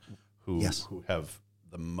 55-plussers who have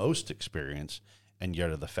the most experience and yet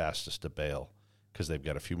are the fastest to bail because they've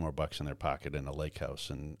got a few more bucks in their pocket and a lake house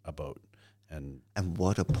and a boat. And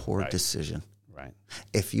what a poor decision. Right.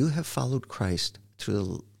 If you have followed Christ through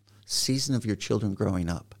the season of your children growing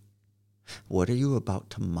up, what are you about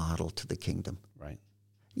to model to the kingdom? Right.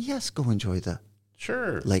 Yes, go enjoy the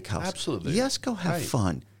lake house. Absolutely. Yes, go have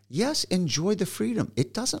fun. Yes, enjoy the freedom.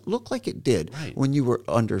 It doesn't look like it did when you were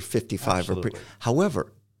under 55.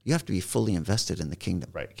 However, you have to be fully invested in the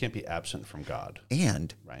kingdom. Right. You can't be absent from God.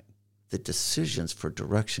 And the decisions for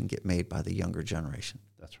direction get made by the younger generation.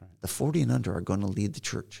 That's right. The 40 and under are going to lead the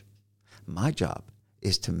church. My job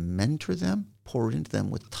is to mentor them, pour into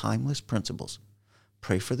them with timeless principles,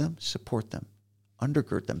 pray for them, support them,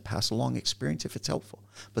 undergird them, pass along experience if it's helpful.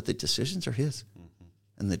 But the decisions are his.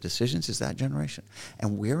 And the decisions is that generation.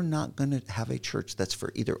 And we're not going to have a church that's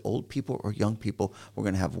for either old people or young people. We're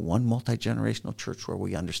going to have one multi-generational church where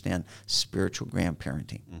we understand spiritual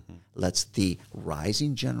grandparenting. Let's the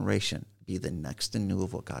rising generation be the next and new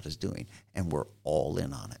of what God is doing. And we're all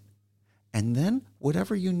in on it. And then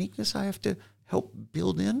whatever uniqueness I have to help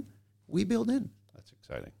build in, we build in. That's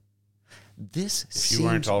exciting. If you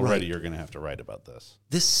aren't already, you're going to have to write about this.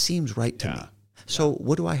 This seems right to me. So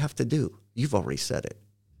what do I have to do? You've already said it.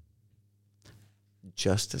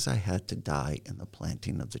 Just as I had to die in the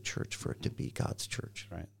planting of the church for it to be God's church,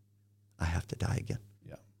 I have to die again.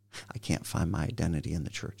 I can't find my identity in the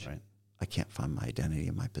church. I can't find my identity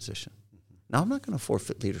in my position. Now, I'm not going to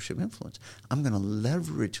forfeit leadership influence. I'm going to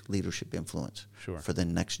leverage leadership influence for the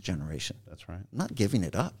next generation. That's right. I'm not giving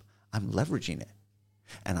it up. I'm leveraging it.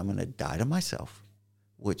 And I'm going to die to myself,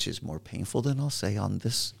 which is more painful than I'll say on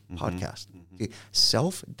this podcast. See,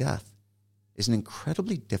 self-death is an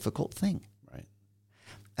incredibly difficult thing. Right.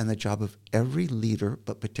 And the job of every leader,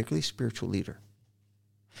 but particularly spiritual leader,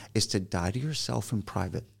 is to die to yourself in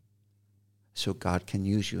private so God can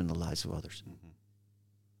use you in the lives of others.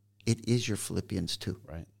 It is your Philippians 2.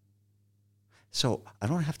 Right. So I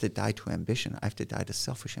don't have to die to ambition. I have to die to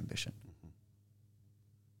selfish ambition.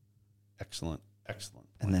 Excellent. Excellent.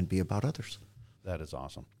 And then be about others. That is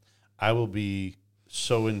awesome. I will be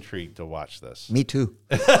so intrigued to watch this. Me too.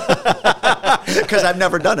 Because I've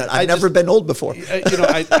never done it. I've never been old before.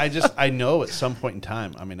 I know at some point in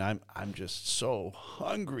time, I mean, I'm just so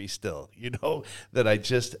hungry still, that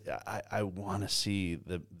I want to see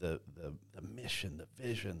the mission, the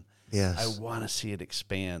vision. Yes. I want to see it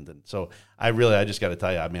expand. And so I just got to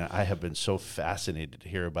tell you, I mean, I have been so fascinated to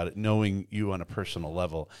hear about it, knowing you on a personal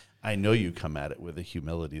level. I know you come at it with a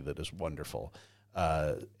humility that is wonderful.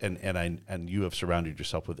 And you have surrounded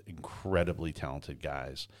yourself with incredibly talented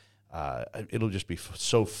guys. It'll just be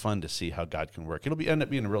so fun to see how God can work. It'll end up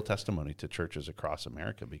being a real testimony to churches across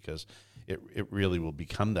America, because it really will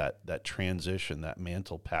become that transition, that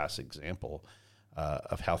mantle pass example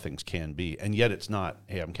of how things can be. And yet it's not,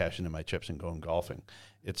 hey, I'm cashing in my chips and going golfing.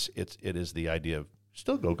 It is the idea of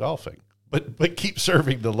still go golfing, but keep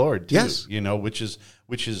serving the Lord too. Yes. Which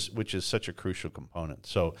is such a crucial component.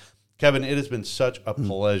 So, Kevin, it has been such a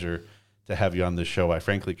pleasure to have you on this show. I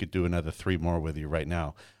frankly could do another 3 more with you right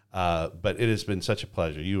now, but it has been such a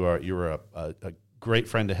pleasure. You are a great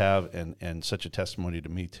friend to have, and such a testimony to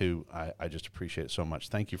me too. I just appreciate it so much.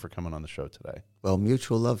 Thank you for coming on the show today. Well,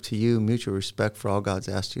 mutual love to you, mutual respect for all God's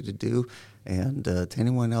asked you to do, and to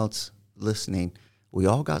anyone else listening, we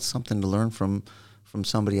all got something to learn from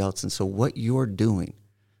somebody else. And so what you're doing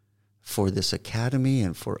for this academy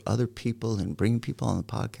and for other people and bringing people on the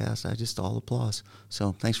podcast, I just all applause.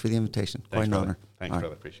 So thanks for the invitation. Thanks, Quite an brother. honor. Thanks,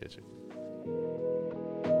 brother. Appreciate you.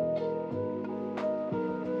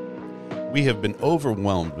 We have been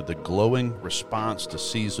overwhelmed with the glowing response to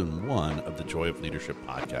Season 1 of the Joy of Leadership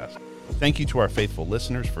podcast. Thank you to our faithful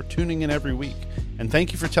listeners for tuning in every week. And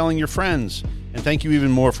thank you for telling your friends. And thank you even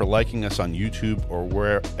more for liking us on YouTube or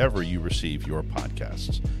wherever you receive your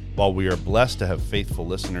podcasts. While we are blessed to have faithful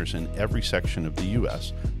listeners in every section of the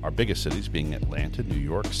U.S., our biggest cities being Atlanta, New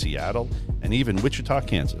York, Seattle, and even Wichita,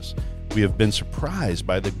 Kansas, we have been surprised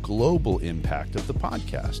by the global impact of the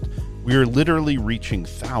podcast. We are literally reaching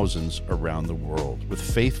thousands around the world with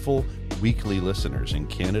faithful weekly listeners in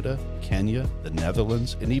Canada, Kenya, the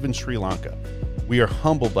Netherlands, and even Sri Lanka. We are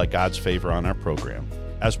humbled by God's favor on our program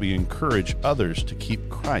as we encourage others to keep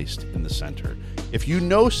Christ in the center. If you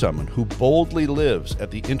know someone who boldly lives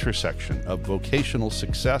at the intersection of vocational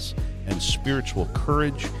success and spiritual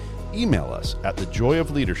courage, email us at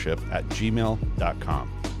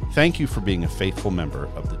thejoyofleadership@gmail.com. Thank you for being a faithful member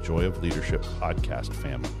of the Joy of Leadership podcast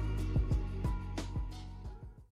family.